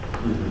leaf,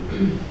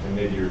 and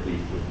maybe your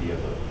leaf would be of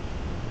a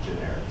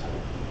generic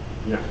type.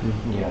 Yeah.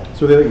 Yeah.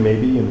 So they like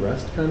maybe and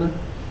rest kind of?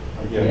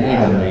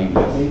 Yeah, maybe.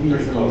 Maybe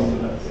Pretty it's close a to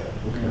leaf. that,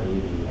 yeah.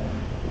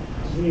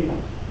 Maybe.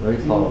 Very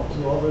Do tall.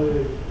 all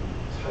the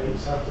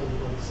types have to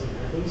look like the same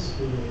at least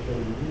when you make a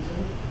union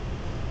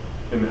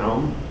type? In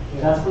Elm?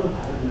 That's where the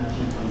pattern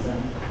matching comes in,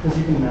 because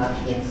you can match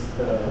against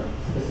the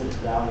specific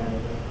value.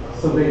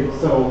 So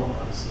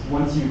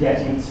once you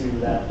get into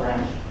that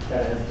branch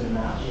that has been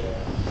matched,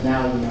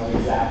 now you know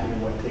exactly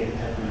what data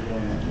has been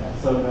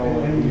in. So no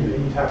one. And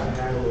you'd have to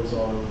handle those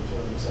all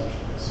with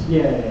exceptions.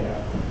 Yeah.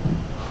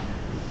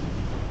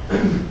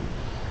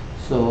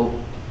 So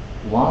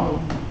one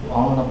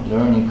of the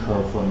learning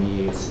curve for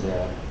me is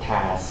the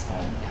task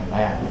and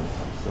command.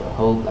 So I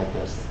hope like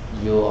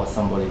you or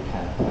somebody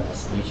can have a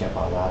speech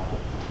about that,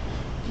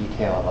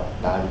 detail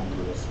about diving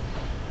into this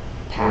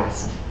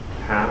task.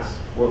 Task?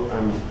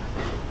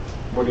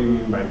 What do you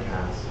mean by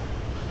task?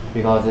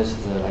 Because this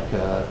is like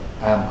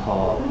I'm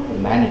called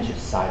managed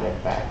side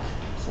effect.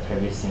 So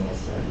everything is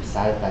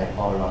side effect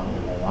all around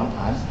in the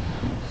runtime.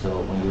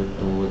 So when you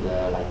do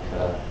the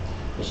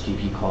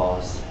HTTP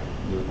calls,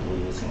 you do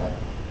using a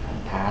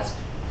task.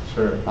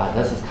 Sure. But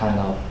this is kind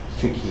of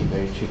tricky,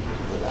 very tricky to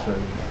do that. Sure.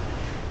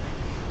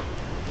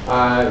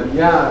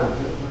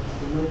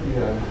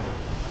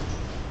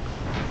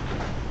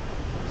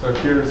 So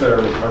here's a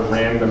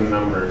random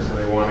number. So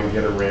they want to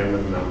get a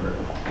random number.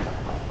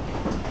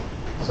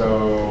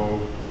 So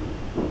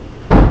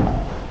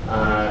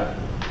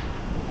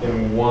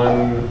in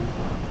one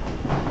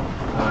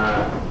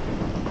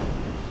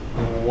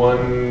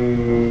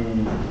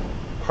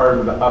part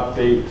of the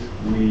update,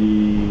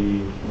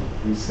 we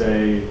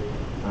say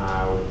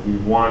we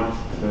want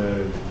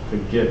to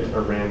get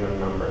a random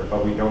number,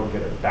 but we don't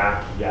get it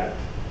back yet.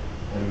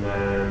 And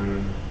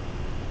then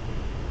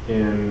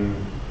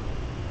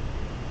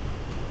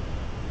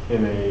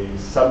in a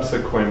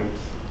subsequent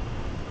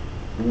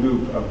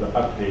loop of the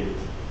update,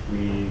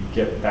 we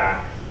get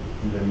back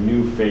the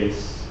new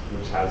face,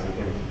 which has an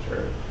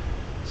integer.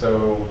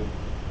 So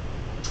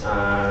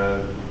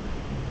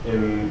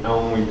in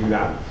Elm, we do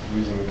that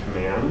using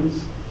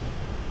commands.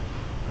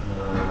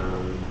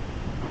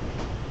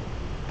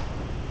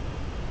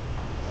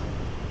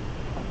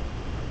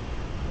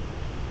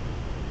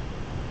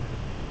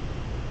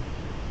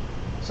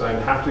 So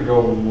I'd have to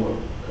go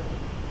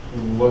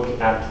look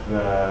at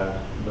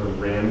the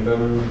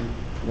random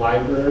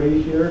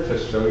library here to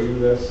show you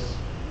this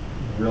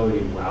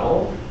really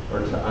well, or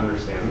to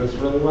understand this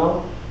really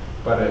well.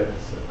 But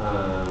it's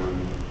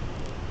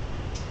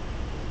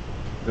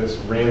this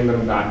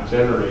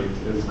random.generate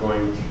is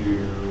going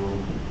to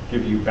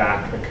give you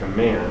back a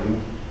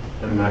command,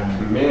 and that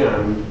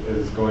command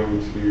is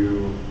going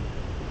to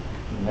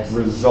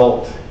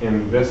result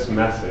in this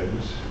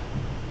message,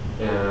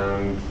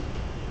 and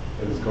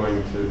is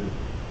going to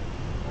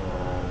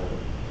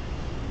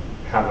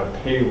have a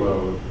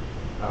payload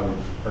of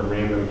a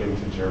random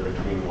integer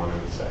between 1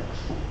 and 6.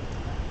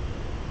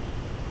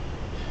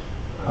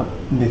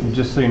 Nathan,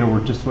 just so you know,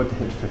 we're just about to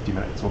hit 50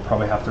 minutes. We'll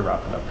probably have to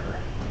wrap it up here.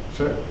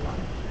 Sure.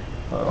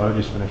 I'll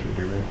just finish what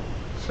you're doing.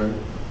 Sure.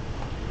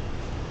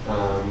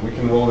 We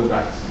can roll the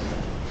dice.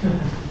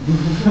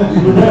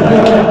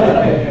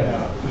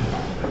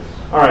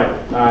 All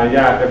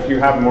right. If you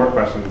have more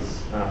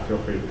questions, feel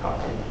free to talk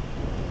to me.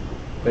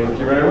 Thank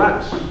you very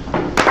much.